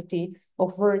dissimilarity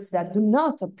of words that do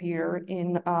not appear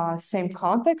in same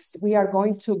context, we are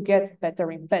going to get better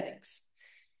embeddings.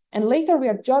 And later, we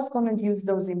are just going to use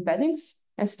those embeddings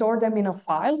and store them in a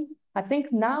file. I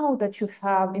think now that you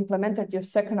have implemented your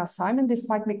second assignment, this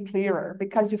might be clearer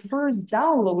because you first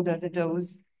downloaded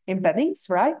those embeddings,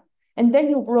 right? And then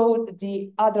you wrote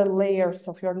the other layers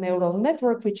of your neural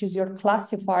network, which is your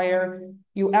classifier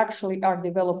you actually are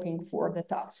developing for the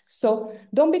task. So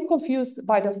don't be confused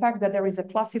by the fact that there is a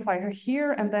classifier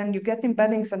here, and then you get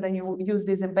embeddings, and then you use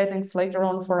these embeddings later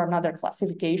on for another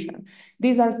classification.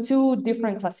 These are two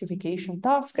different classification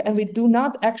tasks, and we do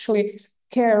not actually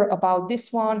care about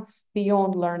this one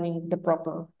beyond learning the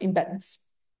proper embeddings.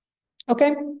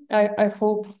 Okay, I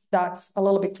hope that's a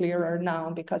little bit clearer now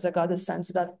because I got the sense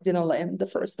that didn't land the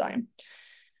first time.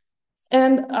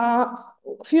 And a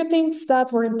few things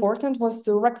that were important was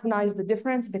to recognize the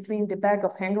difference between the bag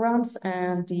of n-grams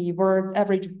and the word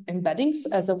average embeddings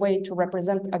as a way to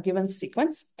represent a given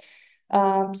sequence.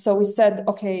 So we said,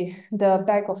 okay, the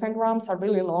bag of n-grams are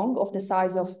really long, of the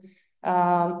size of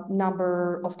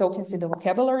number of tokens in the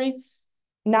vocabulary.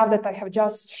 Now that I have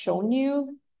just shown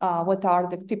you what are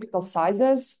the typical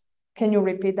sizes, can you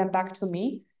repeat them back to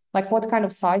me? Like what kind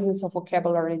of sizes of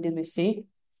vocabulary did we see?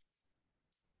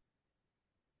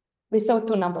 We saw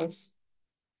two numbers.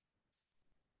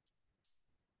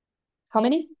 How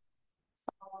many?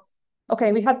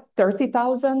 Okay, we had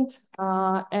 30,000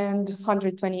 and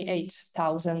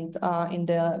 128,000 with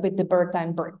the DeBERTa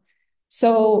and BERT.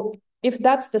 So if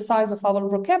that's the size of our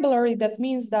vocabulary, that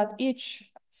means that each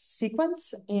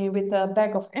sequence with a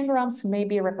bag of n-grams may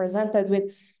be represented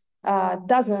with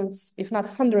dozens, if not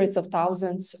hundreds of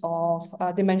thousands of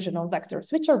dimensional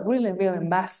vectors, which are really, really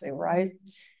massive, right?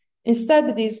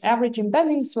 Instead, these average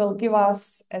embeddings will give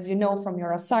us, as you know from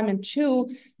your assignment 2,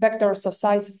 vectors of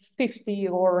size 50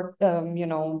 or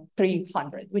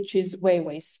 300, which is way,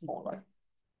 way smaller.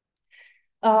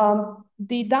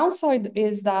 The downside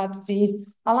is that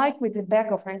unlike with the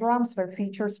bag of n-grams where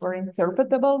features were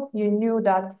interpretable, you knew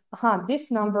that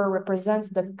this number represents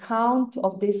the count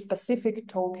of these specific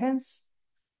token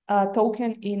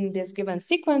in this given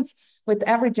sequence. With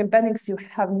average embeddings, you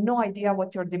have no idea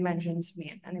what your dimensions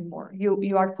mean anymore.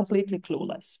 You are completely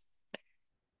clueless.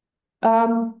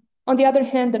 On the other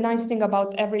hand, the nice thing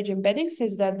about average embeddings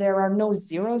is that there are no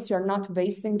zeros. You're not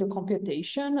wasting the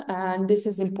computation. And this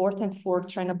is important for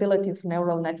trainability of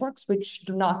neural networks, which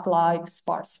do not like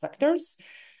sparse vectors.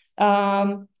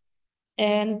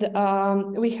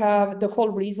 We have the whole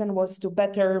reason was to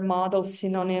better model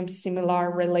synonyms,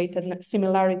 similarity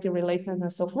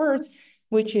relatedness of words,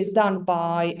 which is done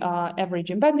by average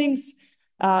embeddings,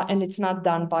 and it's not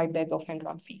done by bag of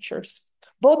n-gram features.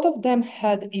 Both of them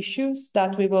had issues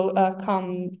that we will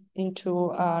come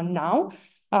into now,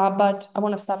 but I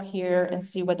want to stop here and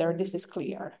see whether this is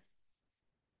clear.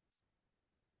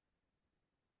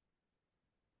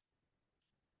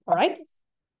 All right.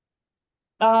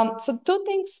 So two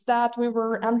things that we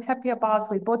were unhappy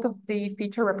about with both of the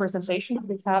feature representations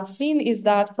we have seen is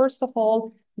that, first of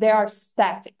all, they are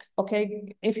static,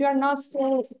 okay? If you are not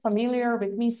still familiar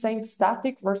with me saying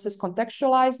static versus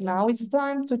contextualized, now is the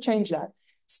time to change that.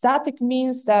 Static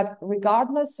means that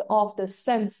regardless of the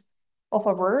sense of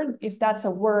a word, if that's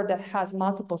a word that has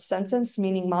multiple senses,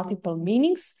 meaning multiple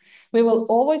meanings, we will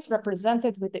always represent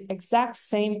it with the exact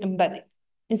same embedding,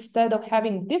 instead of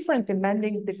having different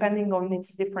embedding depending on its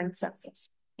different senses.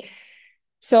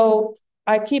 So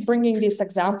I keep bringing this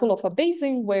example of a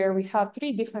basing where we have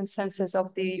 3 different senses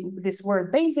of this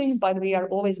word basing, but we are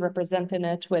always representing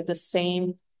it with the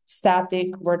same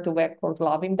static word-to-vec or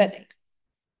glob embedding,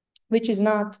 which is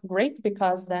not great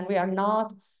because then we are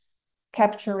not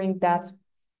capturing that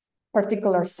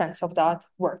particular sense of that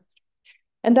word.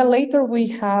 And then later we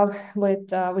have,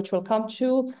 which will come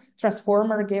to,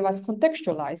 Transformer gave us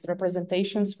contextualized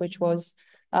representations, which was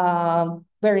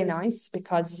very nice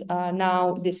because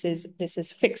now this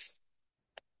is fixed.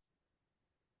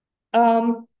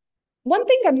 One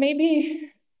thing that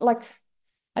maybe I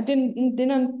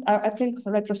think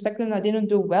retrospectively I didn't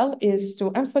do well is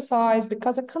to emphasize,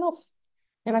 because I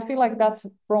feel like that's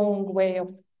a wrong way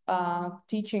of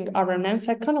teaching RNNs,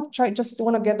 I kind of just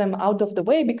want to get them out of the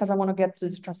way because I want to get to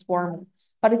the transformer.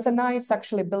 But it's a nice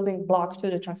actually building block to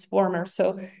the transformer.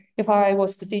 So if I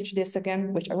was to teach this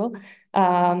again, which I will,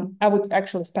 I would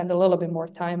actually spend a little bit more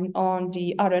time on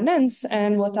the RNNs.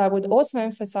 And what I would also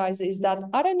emphasize is that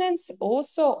RNNs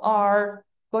also are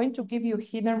going to give you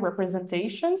hidden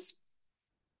representations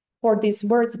for these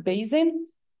words basing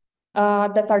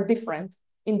that are different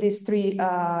in these three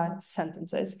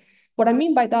sentences. What I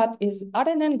mean by that is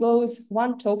RNN goes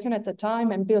one token at a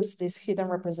time and builds these hidden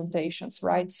representations,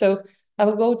 right? So I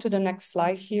will go to the next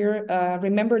slide here.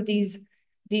 Remember these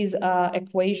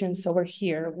equations over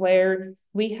here, where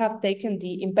we have taken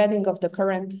the embedding of the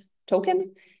current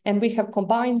token, and we have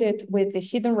combined it with the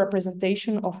hidden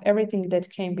representation of everything that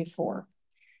came before.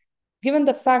 Given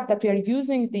the fact that we are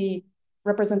using the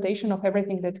representation of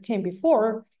everything that came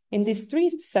before, in these three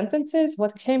sentences,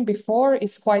 what came before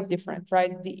is quite different,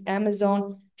 right? The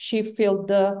Amazon, she filled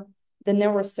the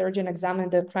neurosurgeon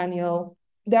examined the cranial.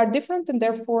 They are different, and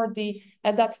therefore,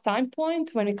 at that time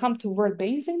point, when it comes to word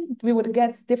basing, we would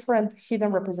get different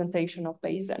hidden representation of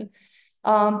basing.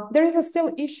 There is a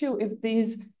still issue if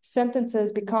these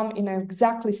sentences become in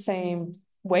exactly same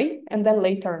way, and then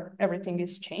later everything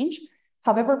is changed.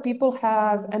 However, people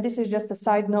have, and this is just a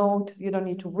side note, you don't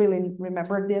need to really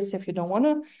remember this if you don't want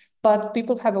to, but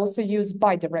people have also used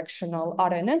bidirectional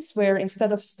RNNs, where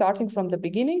instead of starting from the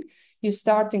beginning, you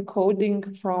start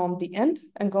encoding from the end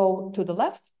and go to the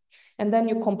left. And then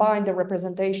you combine the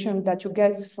representation that you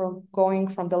get from going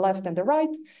from the left and the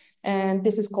right. And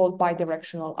this is called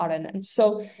bidirectional RNN.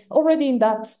 So already in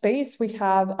that space, we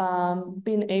have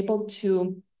been able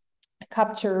to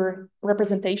capture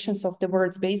representations of the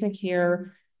words basing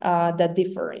here that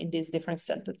differ in these different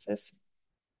sentences.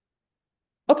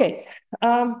 Okay,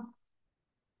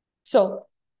 so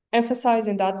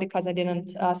emphasizing that because I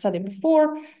didn't said it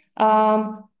before,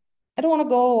 I don't want to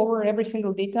go over every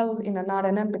single detail in an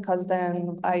RNN because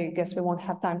then I guess we won't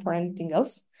have time for anything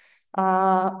else.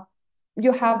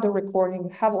 You have the recording,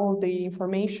 have all the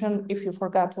information. If you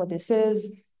forgot what this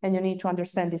is and you need to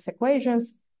understand these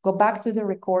equations, go back to the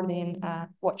recording,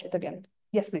 watch it again.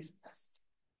 Yes, please.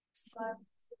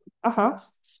 Uh-huh.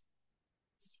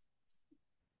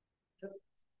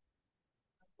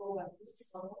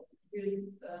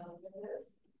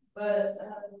 But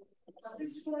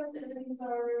these words and these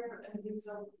are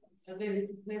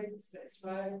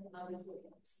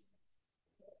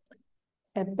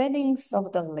embeddings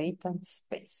of the latent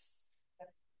space.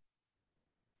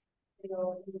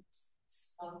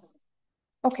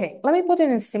 Okay, let me put it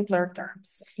in simpler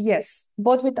terms. Yes,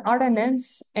 both with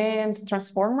RNNs and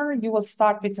transformer, you will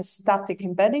start with a static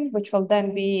embedding, which will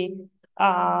then be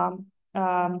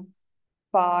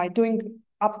by doing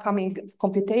upcoming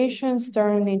computations,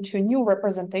 turn into new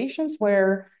representations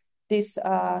where this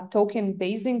token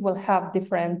basing will have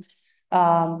different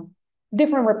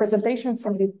representations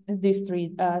from these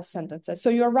three sentences.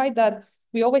 So you're right that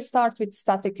we always start with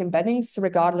static embeddings,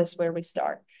 regardless where we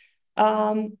start.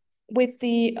 With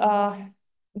the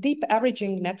deep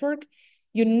averaging network,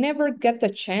 you never get the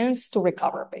chance to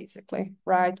recover, basically,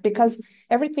 right? Because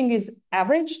everything is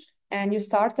averaged, and you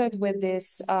started with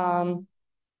this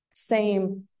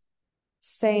same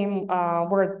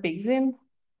word basing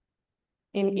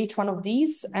in each one of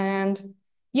these. And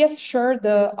yes, sure,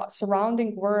 the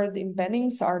surrounding word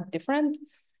embeddings are different,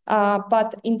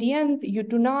 but in the end, you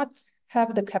do not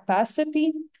have the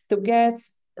capacity to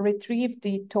retrieve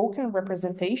the token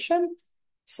representation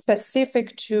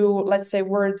specific to, let's say,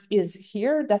 word is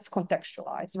here, that's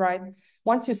contextualized, right?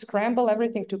 Once you scramble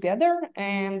everything together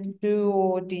and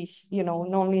do the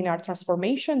nonlinear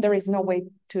transformation, there is no way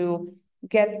to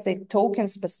get the token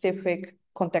specific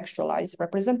contextualized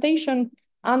representation,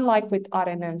 unlike with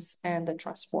RNNs and the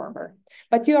transformer.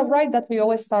 But you are right that we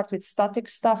always start with static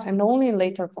stuff, and only in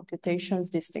later computations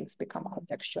these things become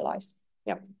contextualized.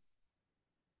 Yeah.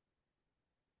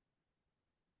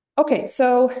 Okay,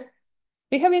 so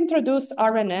we have introduced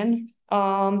RNN,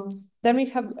 then we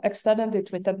have extended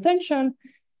it with attention,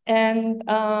 and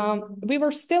we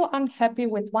were still unhappy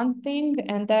with one thing,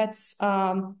 and that's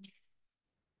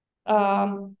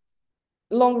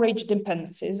long-range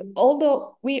dependencies.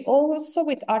 Although we also,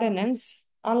 with RNNs,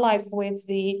 unlike with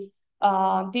the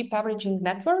deep averaging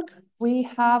network, we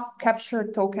have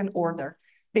captured token order,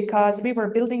 because we were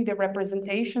building the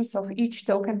representations of each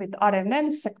token with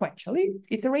RNN sequentially,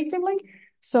 iteratively.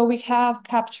 So we have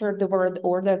captured the word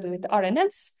order with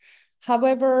RNNs.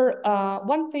 However,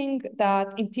 one thing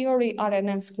that in theory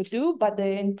RNNs could do, but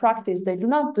in practice they do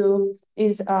not do,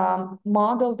 is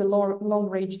model the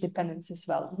long-range dependency as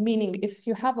well. Meaning if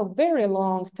you have a very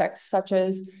long text, such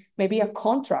as maybe a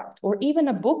contract or even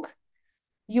a book,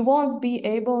 you won't be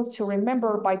able to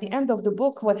remember by the end of the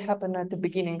book what happened at the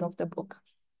beginning of the book.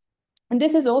 And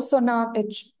this is also not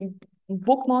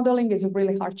book modeling is a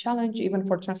really hard challenge, even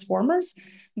for transformers,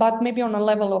 but maybe on a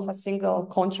level of a single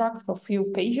contract of few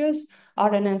pages,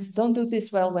 RNNs don't do this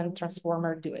well when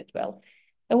transformer do it well.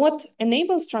 And what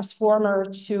enables transformer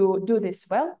to do this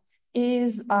well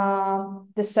is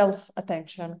the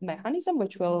self-attention mechanism,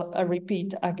 which we'll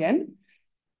repeat again.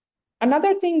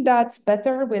 Another thing that's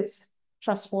better with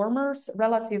transformers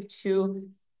relative to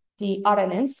the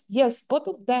RNNs, yes, both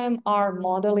of them are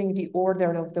modeling the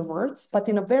order of the words, but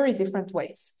in a very different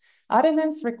ways.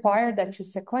 RNNs require that you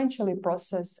sequentially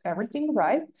process everything,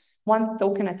 right? One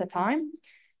token at a time,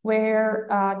 where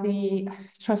the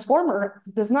transformer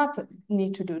does not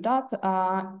need to do that.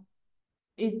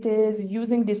 It is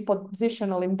using these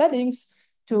positional embeddings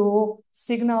to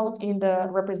signal in the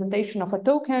representation of a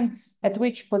token at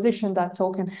which position that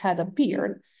token had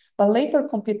appeared. But later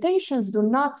computations do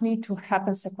not need to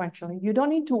happen sequentially. You don't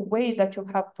need to wait that you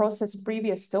have processed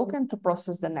previous token to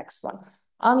process the next one.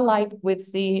 Unlike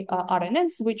with the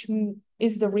RNNs, which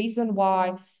is the reason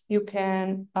why you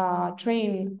can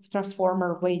train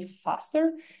transformer way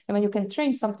faster. And when you can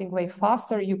train something way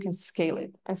faster, you can scale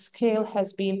it. And scale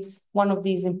has been one of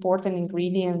these important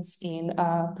ingredients in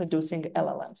producing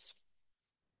LLMs.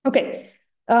 Okay,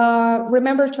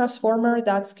 remember transformer,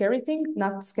 that scary thing,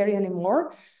 not scary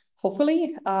anymore.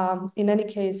 Hopefully, in any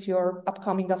case, your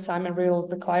upcoming assignment will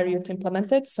require you to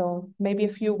implement it. So maybe a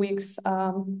few weeks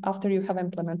after you have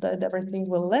implemented, everything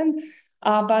will land.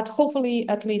 But hopefully,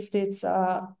 at least it's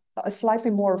slightly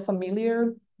more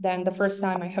familiar than the first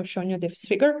time I have shown you this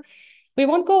figure. We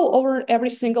won't go over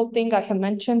every single thing I have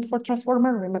mentioned for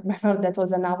transformer. Remember, that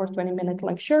was an hour, 20-minute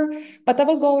lecture, but I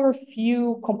will go over a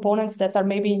few components that are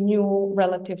maybe new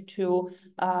relative to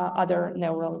other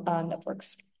neural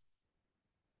networks.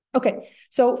 Okay,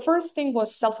 so first thing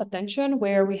was self-attention,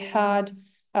 where we had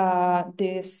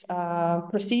this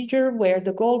procedure where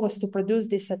the goal was to produce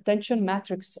this attention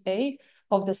matrix A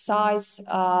of the size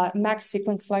max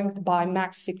sequence length by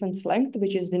max sequence length,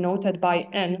 which is denoted by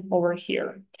n over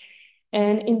here.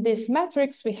 And in this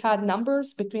matrix, we had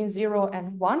numbers between 0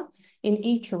 and 1 in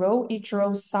each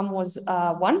row's sum was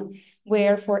 1,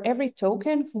 where for every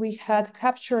token, we had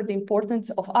captured the importance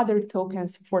of other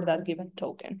tokens for that given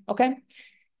token, okay?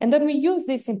 And then we use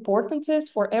these importances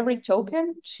for every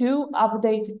token to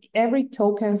update every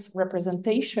token's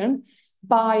representation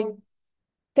by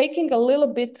taking a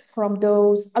little bit from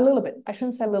those, I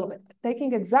shouldn't say a little bit,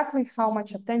 taking exactly how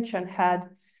much attention had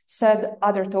said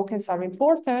other tokens are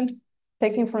important,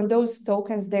 taking from those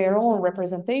tokens their own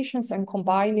representations and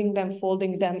combining them,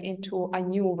 folding them into a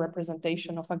new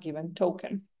representation of a given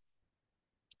token.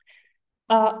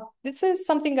 This is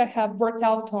something I have worked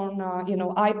out on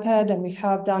iPad, and we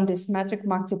have done these metric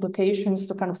multiplications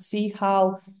to kind of see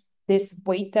how this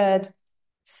weighted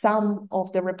sum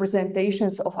of the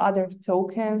representations of other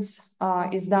tokens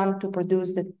is done to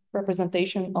produce the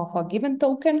representation of a given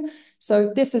token. So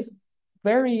if this is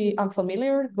very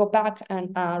unfamiliar, go back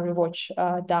and rewatch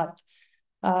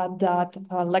that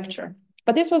lecture.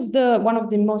 But this was one of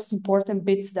the most important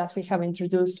bits that we have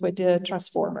introduced with the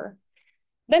transformer.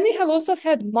 Then we have also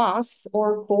had masked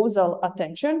or causal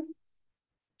attention,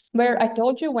 where I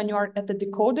told you when you are at the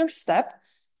decoder step,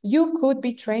 you could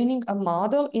be training a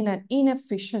model in an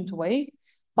inefficient way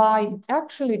by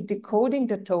actually decoding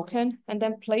the token and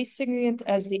then placing it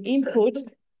as the input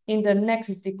in the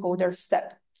next decoder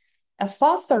step. A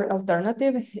faster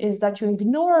alternative is that you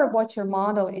ignore what your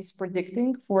model is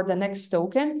predicting for the next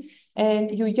token,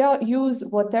 and you use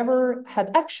whatever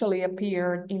had actually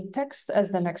appeared in text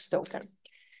as the next token.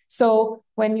 So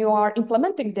when you are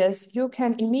implementing this, you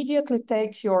can immediately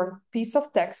take your piece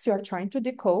of text you are trying to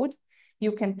decode,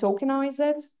 you can tokenize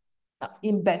it,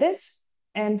 embed it,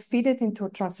 and feed it into a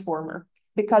transformer,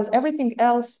 because everything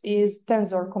else is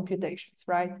tensor computations,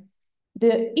 right?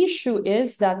 The issue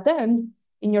is that then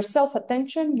in your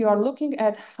self-attention, you are looking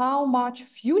at how much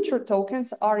future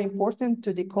tokens are important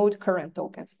to decode current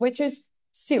tokens, which is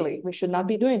silly. We should not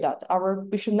be doing that.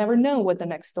 We should never know what the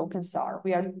next tokens are.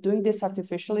 We are doing this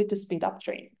artificially to speed up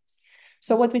training.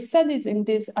 So what we said is in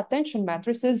these attention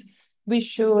matrices, we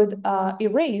should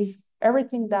erase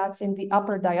everything that's in the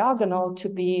upper diagonal to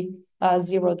be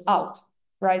zeroed out,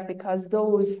 right? Because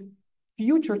those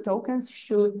future tokens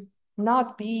should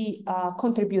not be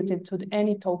contributed to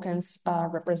any tokens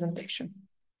representation.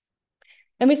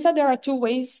 And we said there are two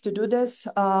ways to do this.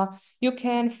 You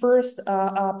can first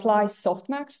apply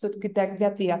softmax to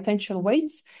get the attention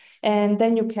weights, and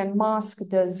then you can mask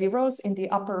the zeros in the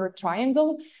upper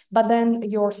triangle, but then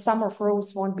your sum of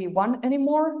rows won't be 1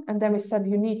 anymore. And then we said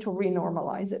you need to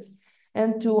renormalize it.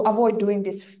 And to avoid doing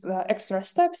these extra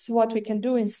steps, what we can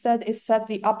do instead is set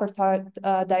the upper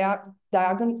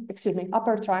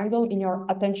triangle in your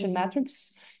attention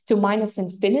matrix to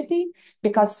 -infinity,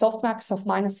 because softmax of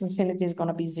 -infinity is going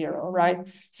to be 0, right?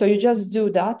 So you just do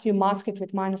that, you mask it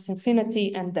with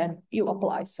 -infinity, and then you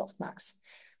apply softmax.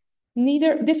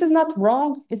 This is not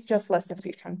wrong, it's just less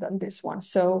efficient than this one.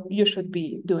 So you should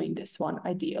be doing this one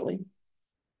ideally,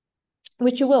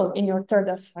 which you will in your third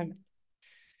assignment.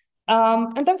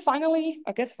 And then finally,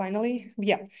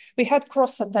 we had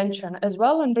cross attention as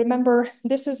well. And remember,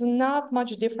 this is not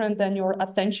much different than your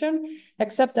attention,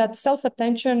 except that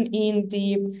self-attention in the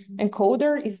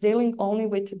encoder is dealing only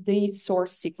with the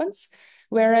source sequence,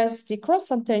 whereas the cross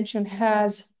attention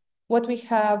has what we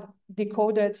have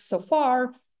decoded so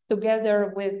far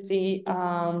together with the,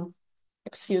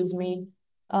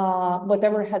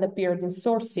 whatever had appeared in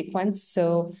source sequence.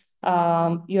 So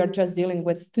you're just dealing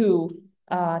with two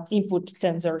input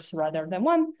tensors rather than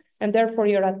one, and therefore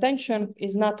your attention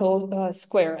is not all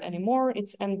square anymore.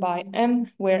 It's n by m,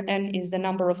 where n is the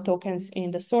number of tokens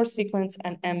in the source sequence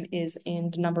and m is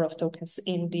in the number of tokens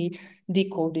in the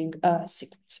decoding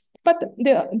sequence. But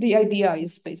the idea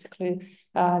is basically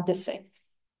the same.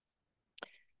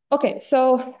 Okay,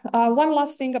 so one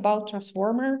last thing about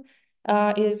transformer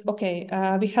is,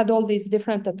 we had all these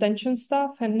different attention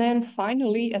stuff, and then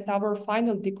finally at our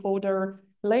final decoder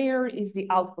layer is the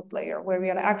output layer, where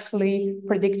we are actually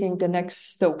predicting the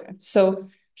next token. So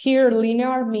here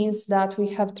linear means that we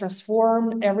have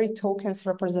transformed every token's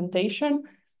representation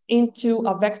into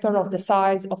a vector of the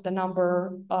size of the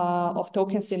number of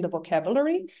tokens in the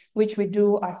vocabulary, which we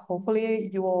do, hopefully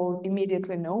you will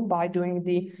immediately know by doing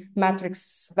the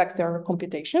matrix vector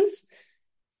computations.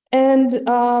 And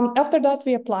after that,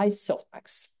 we apply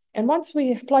softmax. And once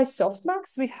we apply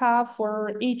softmax, we have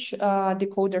for each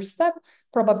decoder step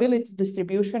probability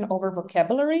distribution over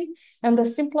vocabulary. And the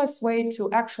simplest way to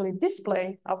actually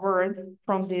display a word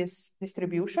from this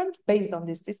distribution, based on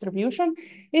this distribution,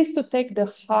 is to take the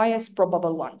highest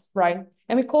probable one, right?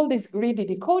 And we call this greedy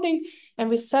decoding. And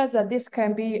we said that this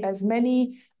can be as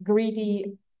many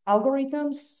greedy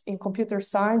algorithms in computer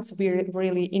science, we're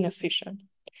really inefficient.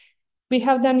 We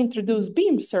have then introduced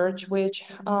beam search, which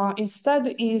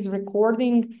instead is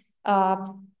recording a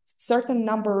certain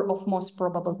number of most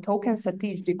probable tokens at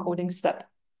each decoding step.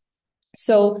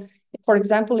 So, for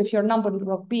example, if your number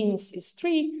of beams is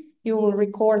 3, you will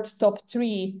record top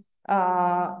 3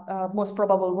 most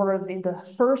probable word in the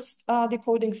first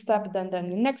decoding step, then the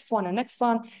next one,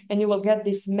 and you will get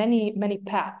these many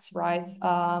paths, right?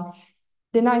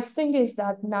 The nice thing is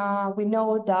that now we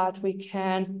know that we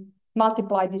can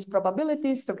multiply these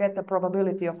probabilities to get the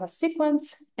probability of a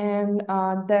sequence, and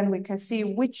then we can see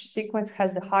which sequence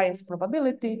has the highest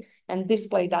probability and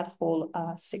display that whole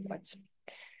sequence.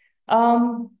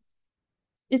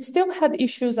 It still had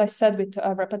issues, I said, with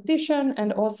repetition,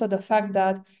 and also the fact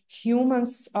that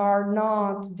humans are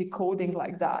not decoding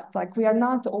like that. Like, we are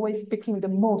not always picking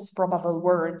the most probable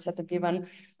words at a given,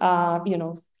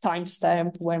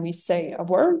 timestamp when we say a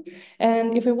word.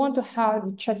 And if we want to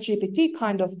have ChatGPT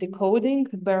kind of decoding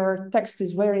where text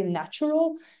is very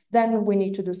natural, then we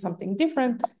need to do something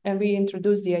different. And we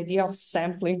introduced the idea of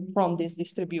sampling from this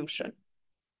distribution.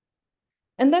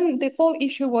 And then the whole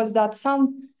issue was that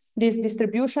this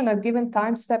distribution at given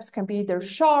time steps can be either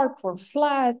sharp or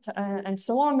flat and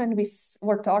so on. And we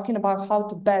were talking about how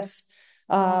to best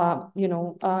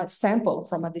sample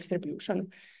from a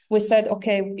distribution. We said,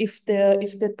 okay, if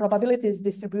the probabilities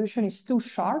distribution is too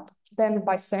sharp, then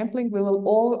by sampling, we will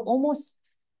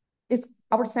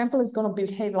our sample is going to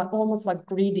behave almost like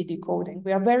greedy decoding.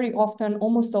 We are very often,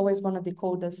 almost always going to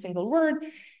decode a single word.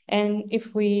 And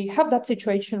if we have that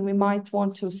situation, we might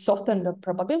want to soften the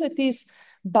probabilities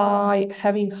by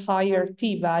having higher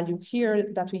t value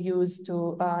here that we use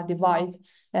to divide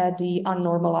the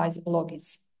unnormalized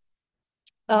logits.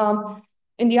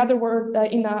 In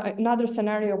another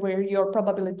scenario where your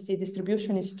probability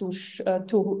distribution is too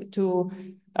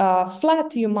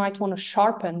flat, you might want to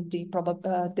sharpen the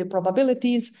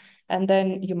probabilities, and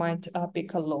then you might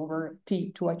pick a lower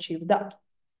t to achieve that.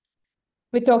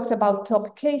 We talked about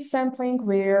top k sampling,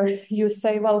 where you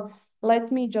say, well,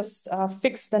 let me just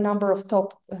fix the number of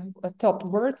top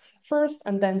words first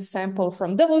and then sample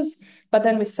from those. But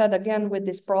then we said, again, with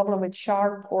this problem with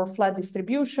sharp or flat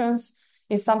distributions,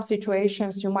 in some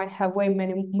situations, you might have way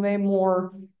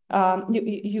more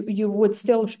you would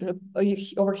still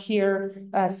over here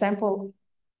sample.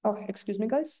 Oh, excuse me,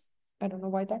 guys. I don't know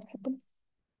why that happened.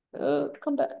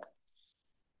 Come back.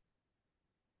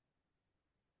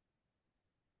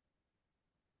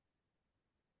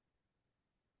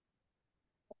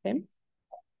 Okay.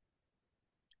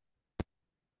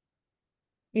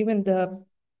 Even the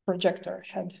projector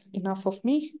had enough of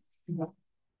me.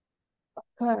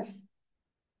 Okay.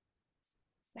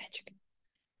 Magic.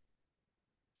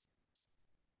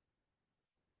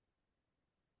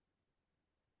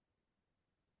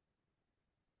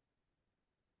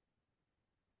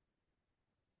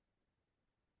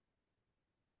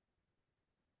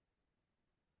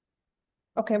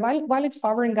 Okay, while it's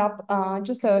powering up,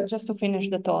 just to finish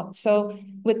the thought. So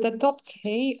with the top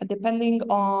K, depending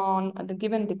on the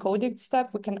given decoding step,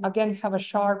 we can again have a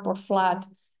sharp or flat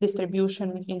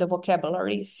distribution in the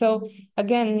vocabulary. So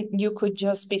again, you could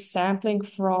just be sampling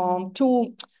from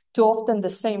too often the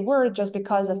same word just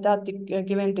because at that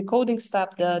given decoding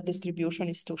step, the distribution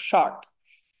is too sharp.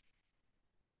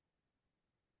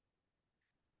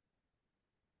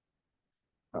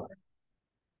 Okay.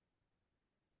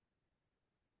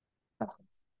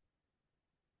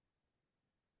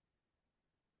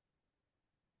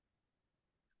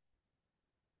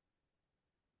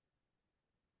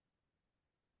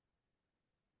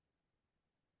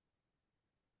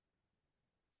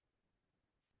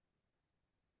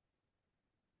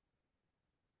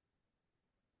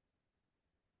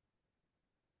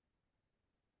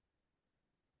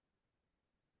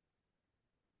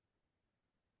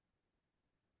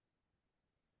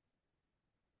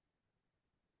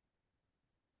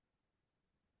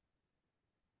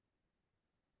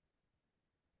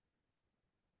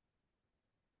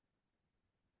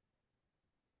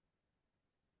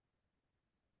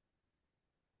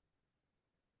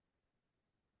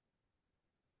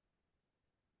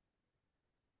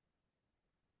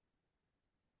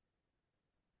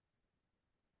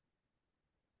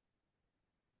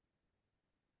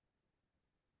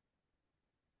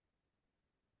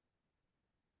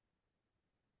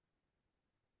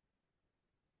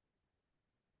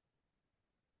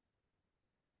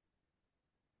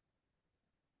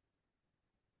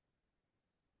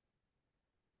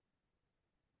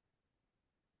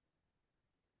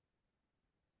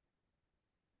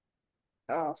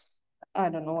 Oh, I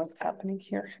don't know what's happening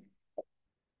here.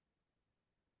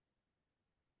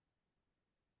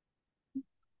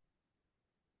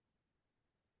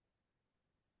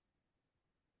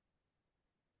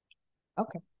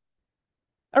 Okay.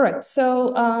 All right.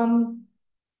 So I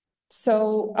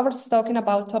was talking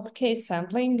about top K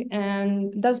sampling,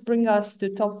 and does bring us to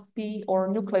top P or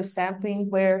nucleus sampling,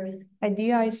 where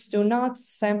idea is to not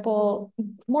sample,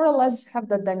 more or less have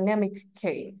the dynamic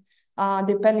K,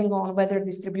 depending on whether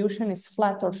distribution is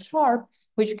flat or sharp,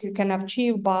 which you can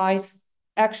achieve by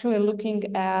actually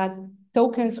looking at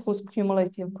tokens whose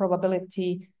cumulative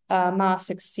probability mass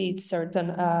exceeds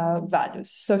certain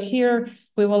values. So here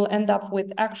we will end up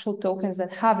with actual tokens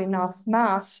that have enough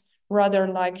mass, rather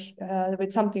like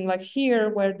with something like here,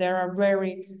 where there are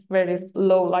very, very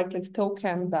low likely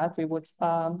token that we would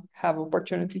have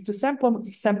opportunity to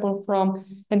sample from.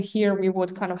 And here we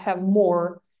would kind of have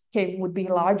more, K would be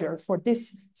larger for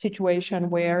this situation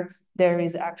where there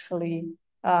is actually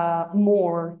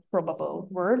more probable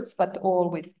words, but all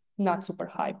with not super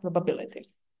high probability.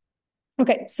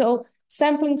 Okay, so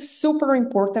sampling, super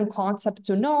important concept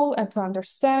to know and to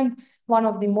understand. One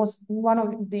of the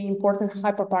important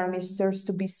hyperparameters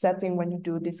to be setting when you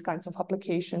do these kinds of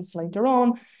applications later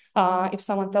on. If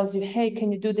someone tells you, hey,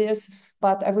 can you do this?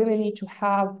 But I really need to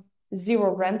have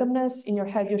zero randomness in your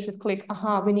head, you should click,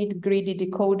 we need greedy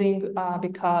decoding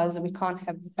because we can't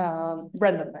have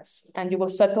randomness. And you will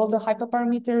set all the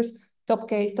hyperparameters, top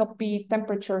K, top P,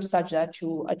 temperature, such that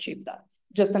you achieve that.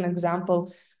 Just an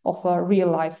example of a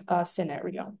real life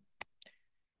scenario.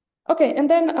 Okay, and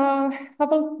then I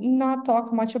will not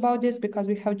talk much about this because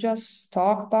we have just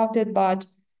talked about it, but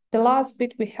the last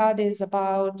bit we had is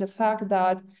about the fact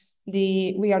that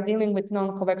we are dealing with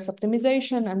non-convex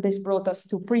optimization, and this brought us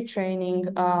to pre-training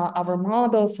our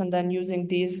models and then using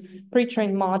these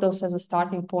pre-trained models as a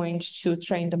starting point to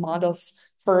train the models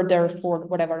further for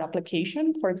whatever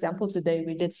application. For example, today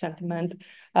we did sentiment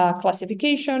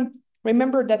classification.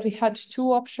 Remember that we had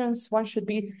two options. One should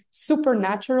be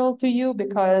supernatural to you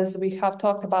because we have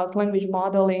talked about language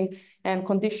modeling and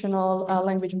conditional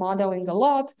language modeling a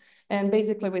lot. And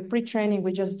basically with pre-training,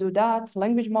 we just do that.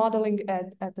 Language modeling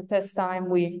at the test time,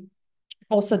 we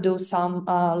also do some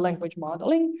language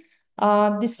modeling.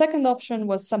 The second option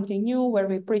was something new where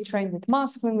we pre-trained with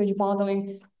mask language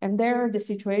modeling. And there the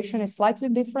situation is slightly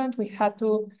different. We had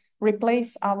to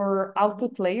replace our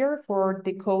output layer for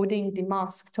decoding the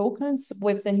mask tokens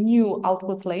with a new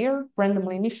output layer,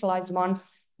 randomly initialized one,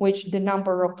 which the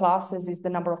number of classes is the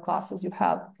number of classes you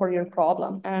have for your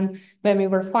problem. And when we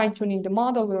were fine-tuning the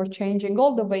model, we were changing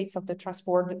all the weights of the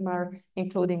transformer,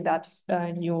 including that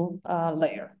new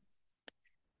layer.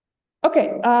 Okay,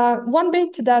 one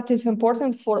bit that is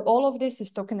important for all of this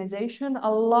is tokenization.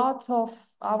 A lot of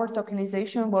our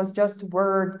tokenization was just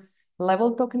word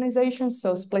level tokenization,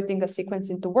 so splitting a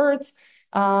sequence into words.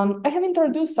 I have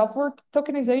introduced software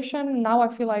tokenization. Now I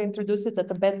feel I introduced it at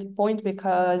a bad point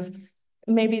because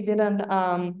maybe it didn't,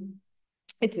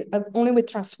 it's only with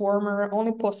Transformer,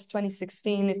 only post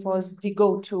 2016, it was the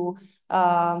go-to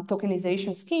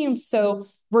tokenization scheme. So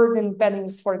word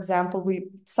embeddings, for example,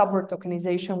 subword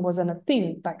tokenization wasn't a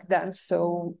thing back then.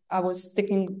 So I was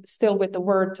sticking still with the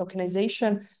word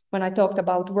tokenization when I talked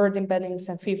about word embeddings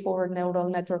and feed-forward neural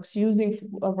networks using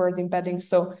word embeddings.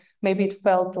 So maybe it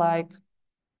felt like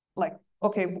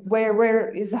okay, where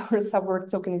is our subword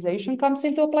tokenization comes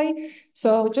into play?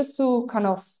 So just to kind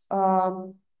of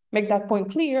make that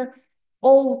point clear,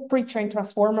 all pre-trained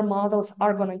transformer models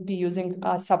are going to be using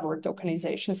subword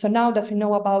tokenization. So now that we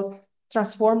know about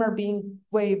transformer being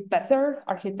way better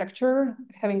architecture,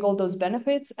 having all those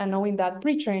benefits, and knowing that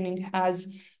pre-training has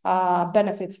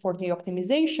benefits for the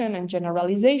optimization and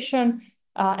generalization,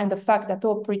 and the fact that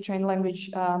all pre-trained language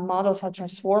models are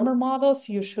transformer models,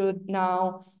 you should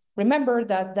now remember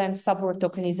that then subword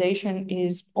tokenization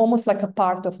is almost like a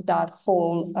part of that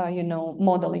whole,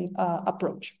 modeling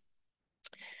approach.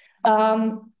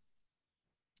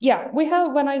 Yeah, we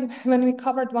have, when we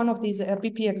covered one of these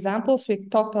BP examples, we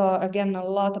talked again a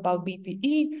lot about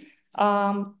BPE,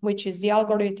 which is the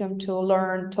algorithm to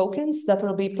learn tokens that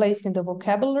will be placed in the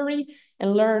vocabulary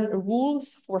and learn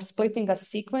rules for splitting a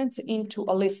sequence into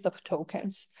a list of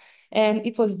tokens. And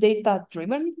it was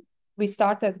data-driven. We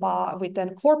started with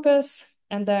a corpus,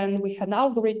 and then we had an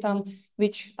algorithm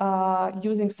which,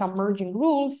 using some merging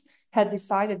rules, had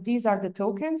decided these are the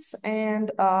tokens,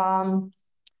 and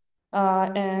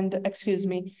excuse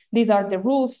me, these are the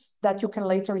rules that you can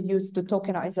later use to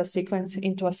tokenize a sequence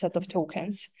into a set of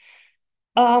tokens.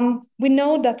 We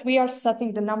know that we are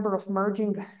setting the number of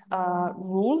merging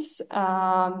rules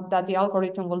that the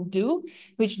algorithm will do,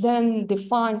 which then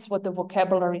defines what the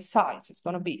vocabulary size is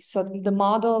going to be. So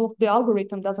the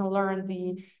algorithm doesn't learn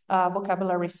the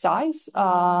vocabulary size.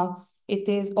 It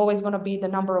is always going to be the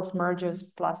number of merges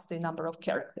plus the number of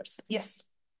characters. Yes?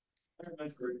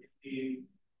 The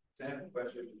example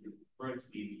question referring to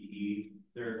BPE,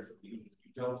 you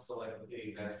don't select a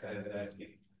thing that says that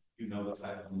you know the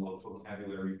size of the local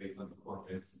vocabulary based on the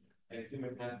corpus. I assume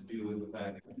it has to do with the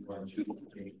fact that you are choosing.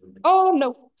 Oh,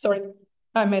 no, sorry.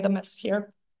 I made a mess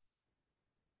here.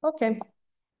 Okay.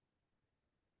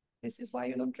 This is why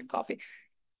you don't drink coffee.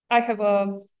 I have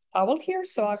a towel here,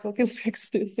 so I will fix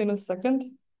this in a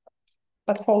second.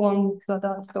 But hold on to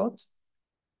that thought.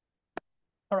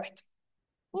 All right.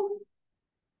 Ooh.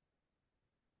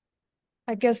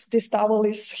 I guess this towel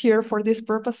is here for these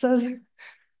purposes.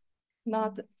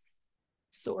 Not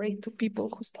sorry to people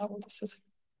whose towel this is.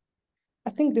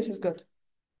 I think this is good.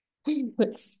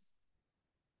 Thanks.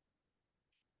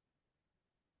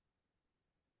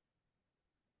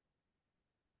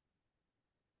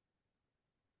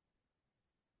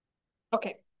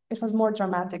 Okay, it was more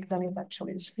dramatic than it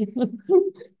actually is.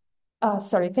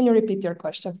 Sorry, can you repeat your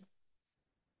question?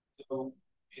 So,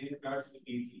 in regards to the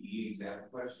BPE example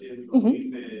question, the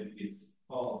reason it's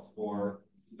false for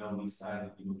the size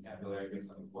of the vocabulary based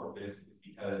on the corpus is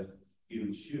because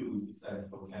you choose the size of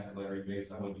vocabulary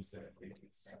based on what you said.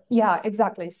 Yeah,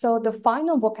 exactly. So the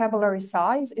final vocabulary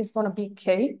size is going to be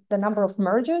K, the number of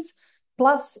merges,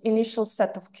 plus initial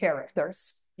set of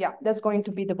characters. Yeah, that's going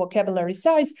to be the vocabulary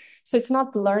size. So it's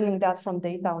not learning that from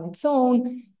data on its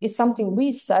own. It's something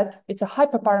we set. It's a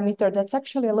hyperparameter that's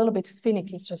actually a little bit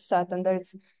finicky to set. And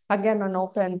there's, again, an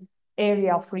open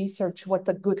area of research what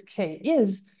a good K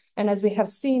is. And as we have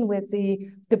seen with the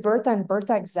DeBERTa and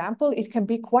BERTA example, it can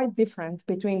be quite different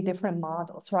between different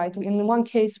models, right? In one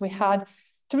case, we had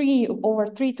over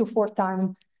 3 to 4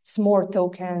 times more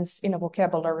tokens in a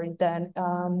vocabulary than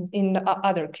in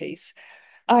other case.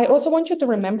 I also want you to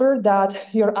remember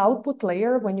that your output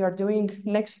layer, when you're doing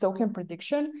next token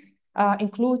prediction,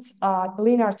 includes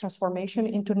linear transformation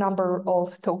into number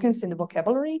of tokens in the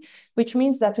vocabulary, which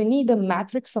means that we need a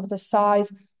matrix of the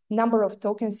size number of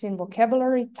tokens in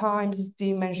vocabulary times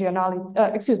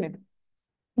dimensionality,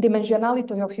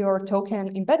 dimensionality of your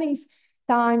token embeddings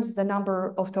times the number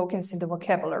of tokens in the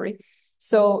vocabulary.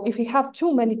 So if you have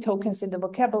too many tokens in the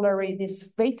vocabulary, this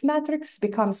weight matrix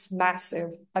becomes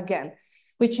massive again,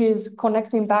 which is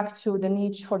connecting back to the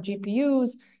need for GPUs,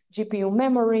 GPU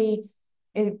memory.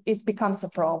 It becomes a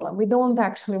problem. We don't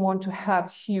actually want to have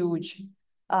huge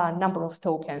number of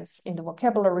tokens in the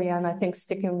vocabulary. And I think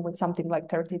sticking with something like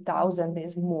 30,000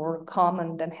 is more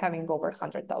common than having over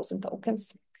 100,000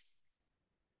 tokens.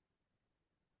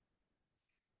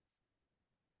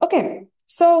 Okay,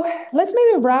 so let's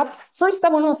maybe wrap. First, I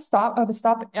want to stop.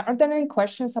 Are there any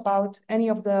questions about any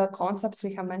of the concepts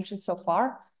we have mentioned so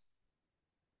far?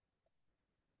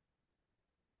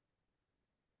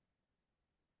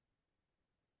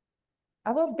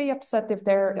 I will be upset if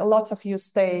there are lots of you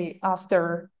stay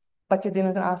after, but you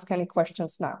didn't ask any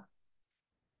questions now.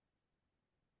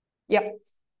 Yeah.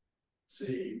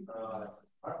 See,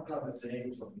 I forgot the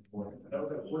names of the point. I know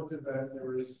that work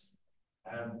investors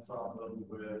have problem with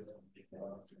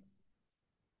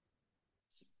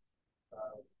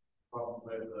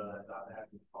not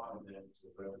having confidence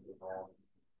with all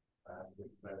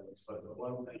but the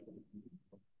one thing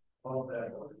all that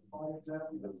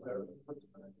exactly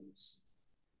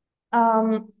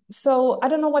so I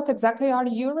don't know what exactly are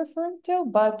you referring to,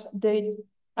 but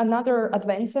another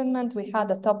advancement we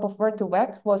had at top of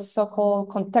Word2Vec was so-called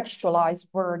contextualized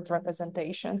word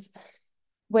representations,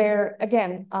 where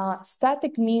again,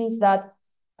 static means that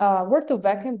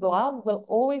Word2Vec and GLOB will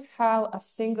always have a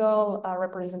single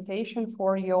representation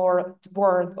for your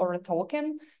word or a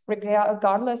token,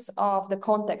 regardless of the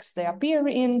context they appear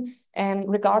in, and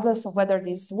regardless of whether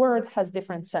this word has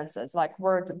different senses, like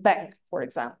word bank, for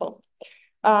example.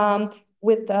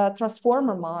 With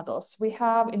transformer models, we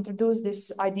have introduced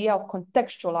this idea of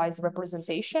contextualized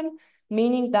representation,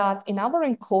 meaning that in our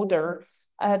encoder,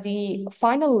 the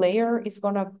final layer is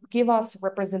going to give us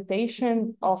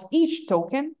representation of each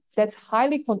token that's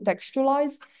highly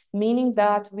contextualized, meaning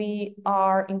that we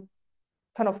are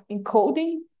kind of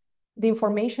encoding the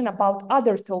information about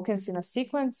other tokens in a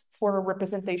sequence for a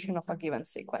representation of a given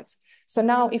sequence. So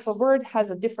now if a word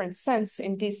has a different sense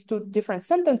in these two different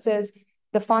sentences,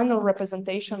 the final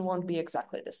representation won't be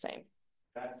exactly the same.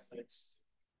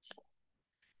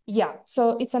 Yeah,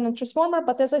 so it's an transformer,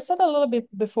 but as I said a little bit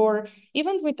before,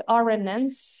 even with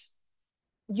RNNs,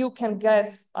 you can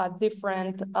get a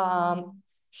different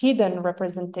hidden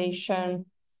representation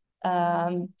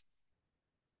of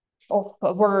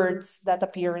words that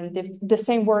appear in the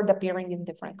same word appearing in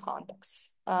different contexts.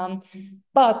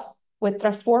 But with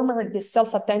transformer, this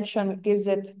self-attention gives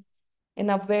it in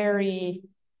a very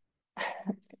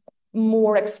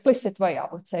more explicit way, I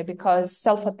would say, because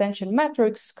self-attention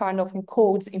metrics kind of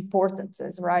encodes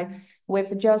importances, right?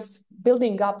 With just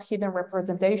building up hidden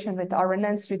representation with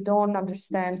RNNs, you don't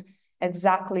understand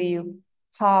exactly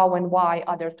how and why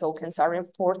other tokens are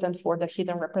important for the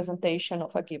hidden representation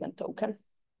of a given token.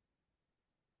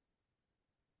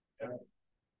 Yeah.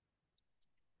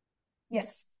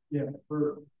 Yes. Yeah,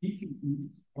 for PPE,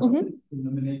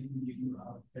 eliminate the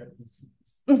characters.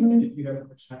 If you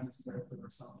have a Chinese character or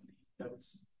something,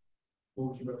 what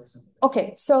would you represent?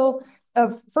 Okay, so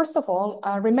first of all,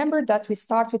 remember that we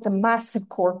start with a massive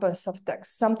corpus of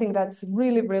text, something that's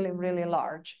really, really, really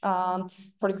large.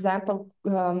 For example,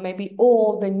 maybe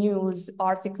all the news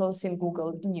articles in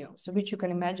Google News, which you can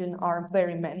imagine are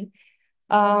very many.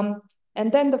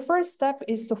 And then the first step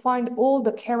is to find all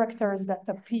the characters that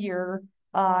appear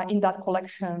in that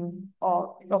collection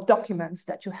of documents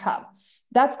that you have.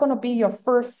 That's going to be your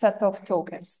first set of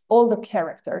tokens, all the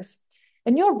characters.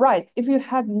 And you're right, if you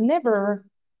had never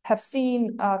have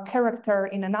seen a character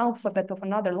in an alphabet of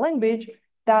another language,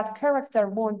 that character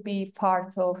won't be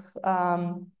part of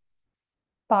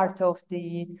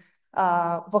the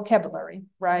vocabulary,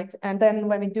 right? And then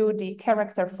when we do the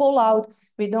character fallout,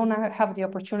 we don't have the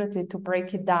opportunity to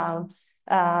break it down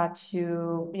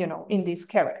to, in these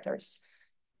characters.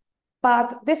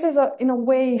 But this is in a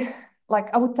way,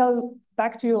 like I would tell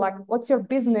back to you, like, what's your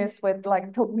business with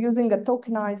like using a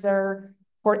tokenizer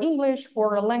for English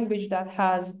for a language that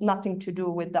has nothing to do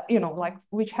with that, like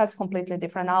which has completely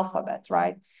different alphabet,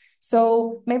 right?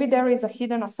 So maybe there is a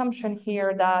hidden assumption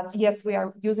here that, yes, we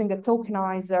are using a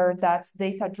tokenizer that's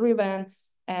data-driven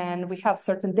and we have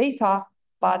certain data,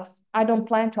 but I don't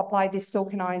plan to apply these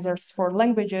tokenizers for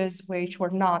languages which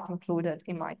were not included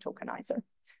in my tokenizer.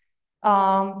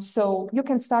 So you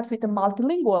can start with a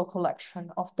multilingual collection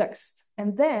of text.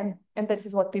 And this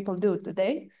is what people do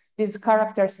today, these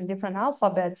characters in different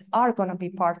alphabets are going to be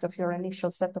part of your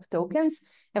initial set of tokens.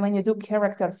 And when you do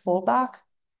character fallback,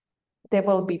 they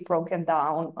will be broken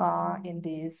down in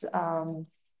these, in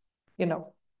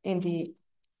the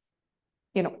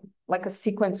like a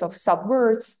sequence of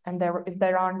subwords, and if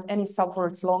there aren't any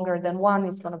subwords longer than one,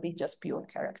 it's going to be just pure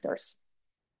characters.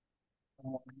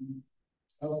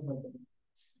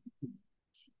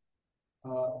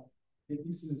 It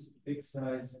uses fixed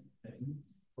size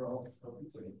for all the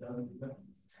tokens, like it doesn't do that.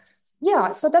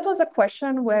 Yeah, so that was a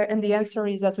question and the answer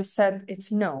is, as we said,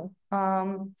 it's no.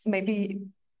 Maybe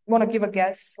want to give a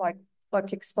guess, like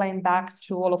explain back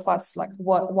to all of us, like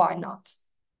why not?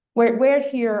 Where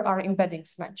here are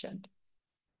embeddings mentioned?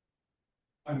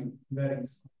 I mean,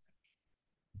 embeddings.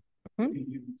 We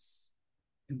use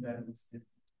embeddings in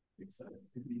fixed size.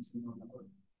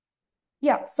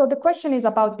 Yeah, so the question is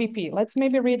about BP. Let's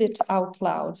maybe read it out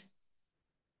loud.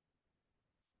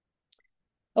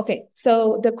 Okay,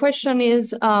 so the question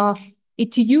is,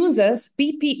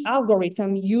 BP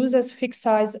algorithm uses fixed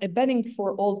size embedding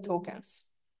for all tokens.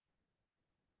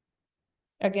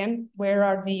 Again, where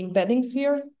are the embeddings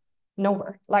here?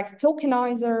 Nowhere. Like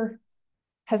tokenizer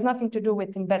has nothing to do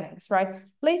with embeddings, right?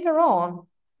 Later on,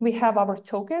 we have our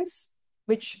tokens,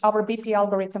 which our BP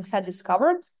algorithm had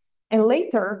discovered. And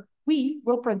later, we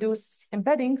will produce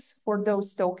embeddings for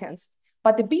those tokens.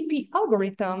 But the BP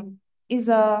algorithm is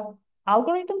an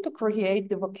algorithm to create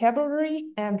the vocabulary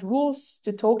and rules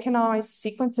to tokenize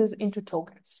sequences into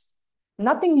tokens.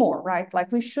 Nothing more, right?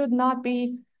 Like we should not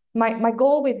be, my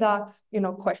goal with that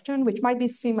question, which might be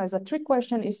seen as a trick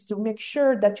question, is to make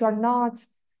sure that you're not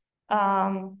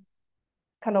kind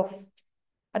of,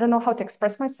 I don't know how to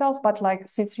express myself, but like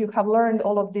since you have learned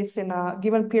all of this in a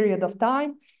given period of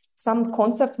time, some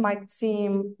concept might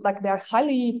seem like they're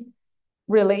highly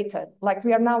related. Like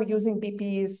we are now using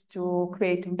BPs to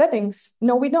create embeddings.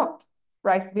 No, we don't,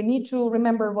 right? We need to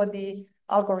remember what the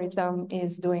algorithm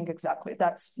is doing exactly.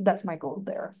 That's my goal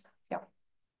there. Yeah.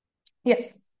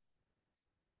 Yes.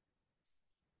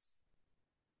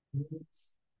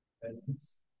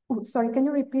 Oh, sorry, can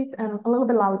you repeat a little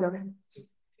bit louder?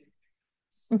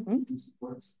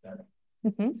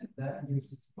 That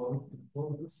uses both the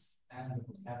focus and the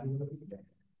vocabulary, but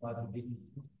why does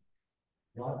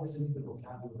it need the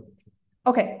vocabulary?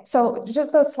 Okay, so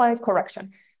just a slight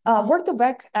correction.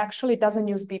 Word2Vec actually doesn't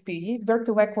use BP.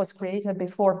 Word2Vec was created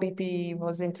before BP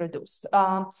was introduced.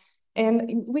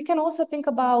 And we can also think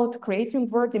about creating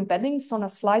word embeddings on a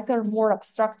slightly more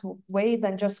abstract way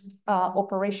than just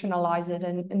operationalize it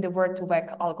in the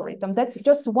Word2Vec algorithm. That's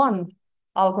just one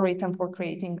algorithm for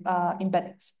creating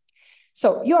embeddings.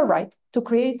 So you're right. To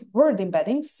create word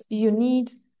embeddings, you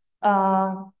need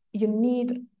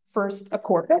first a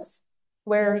corpus,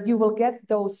 where you will get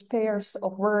those pairs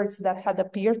of words that had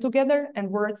appeared together and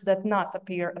words that not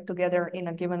appear together in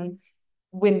a given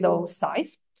window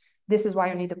size. This is why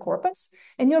you need a corpus.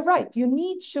 And you're right, you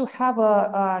need to have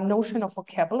a notion of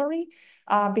vocabulary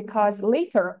because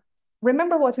later,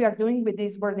 remember what we are doing with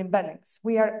these word embeddings.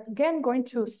 We are again going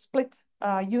to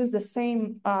use the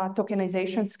same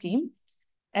tokenization scheme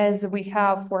as we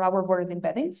have for our word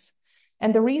embeddings.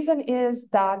 And the reason is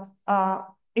that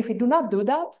if we do not do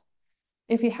that,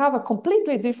 if we have a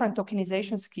completely different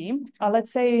tokenization scheme,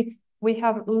 let's say we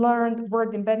have learned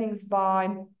word embeddings by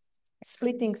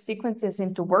splitting sequences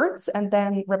into words and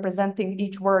then representing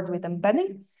each word with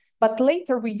embedding. But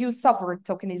later we use subword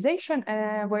tokenization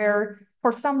where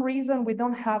for some reason we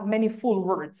don't have many full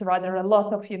words, rather a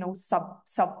lot of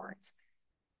subwords.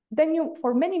 Then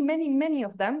for many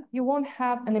of them, you won't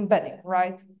have an embedding,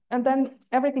 right? And then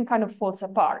everything kind of falls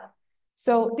apart.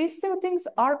 So these two things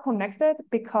are connected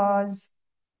because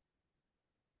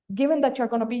given that you're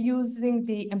going to be using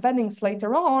the embeddings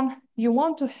later on, you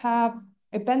want to have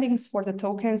embeddings for the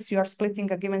tokens you are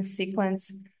splitting a given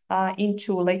sequence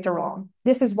into later on.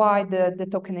 This is why the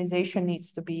tokenization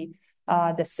needs to be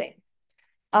the same.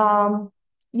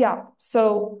 Yeah,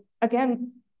 so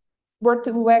again,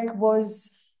 Word2Vec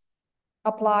was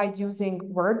applied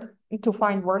using word to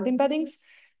find word embeddings.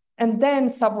 And then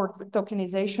subword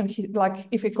tokenization, like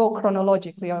if we go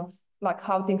chronologically of like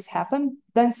how things happen,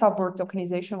 then subword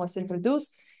tokenization was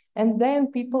introduced. And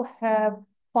then people have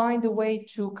find a way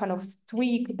to kind of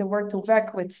tweak the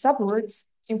Word2Vec with subwords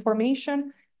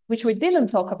information, which we didn't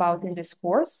talk about in this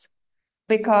course,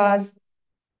 because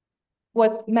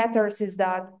what matters is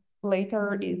that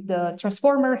later the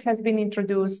transformer has been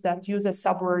introduced that uses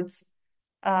subwords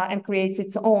and creates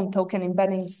its own token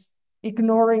embeddings,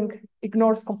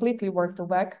 ignores completely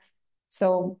Word2Vec.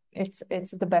 So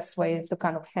it's the best way to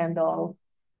kind of handle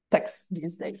text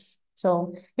these days.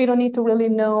 So you don't need to really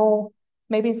know,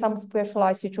 maybe in some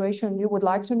specialized situation, you would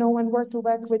like to know when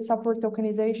Word2Vec with subword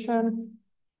tokenization,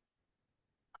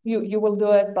 you will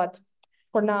do it, but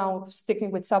for now,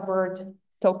 sticking with subword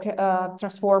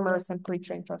transformers and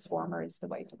pre-trained transformer is the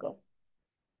way to go.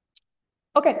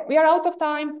 Okay, we are out of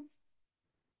time.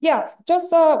 Yeah,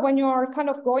 just when you are kind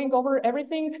of going over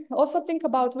everything, also think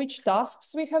about which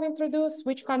tasks we have introduced,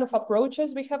 which kind of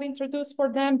approaches we have introduced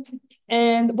for them,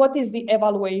 and what is the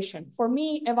evaluation. For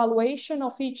me, evaluation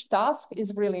of each task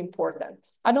is really important.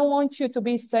 I don't want you to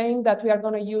be saying that we are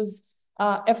going to use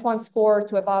F1 score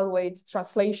to evaluate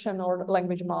translation or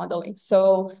language modeling.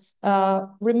 So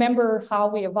remember how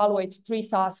we evaluate 3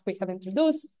 tasks we have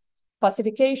introduced: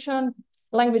 classification,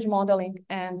 language modeling,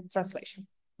 and translation.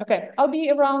 Okay, I'll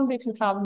be around if you have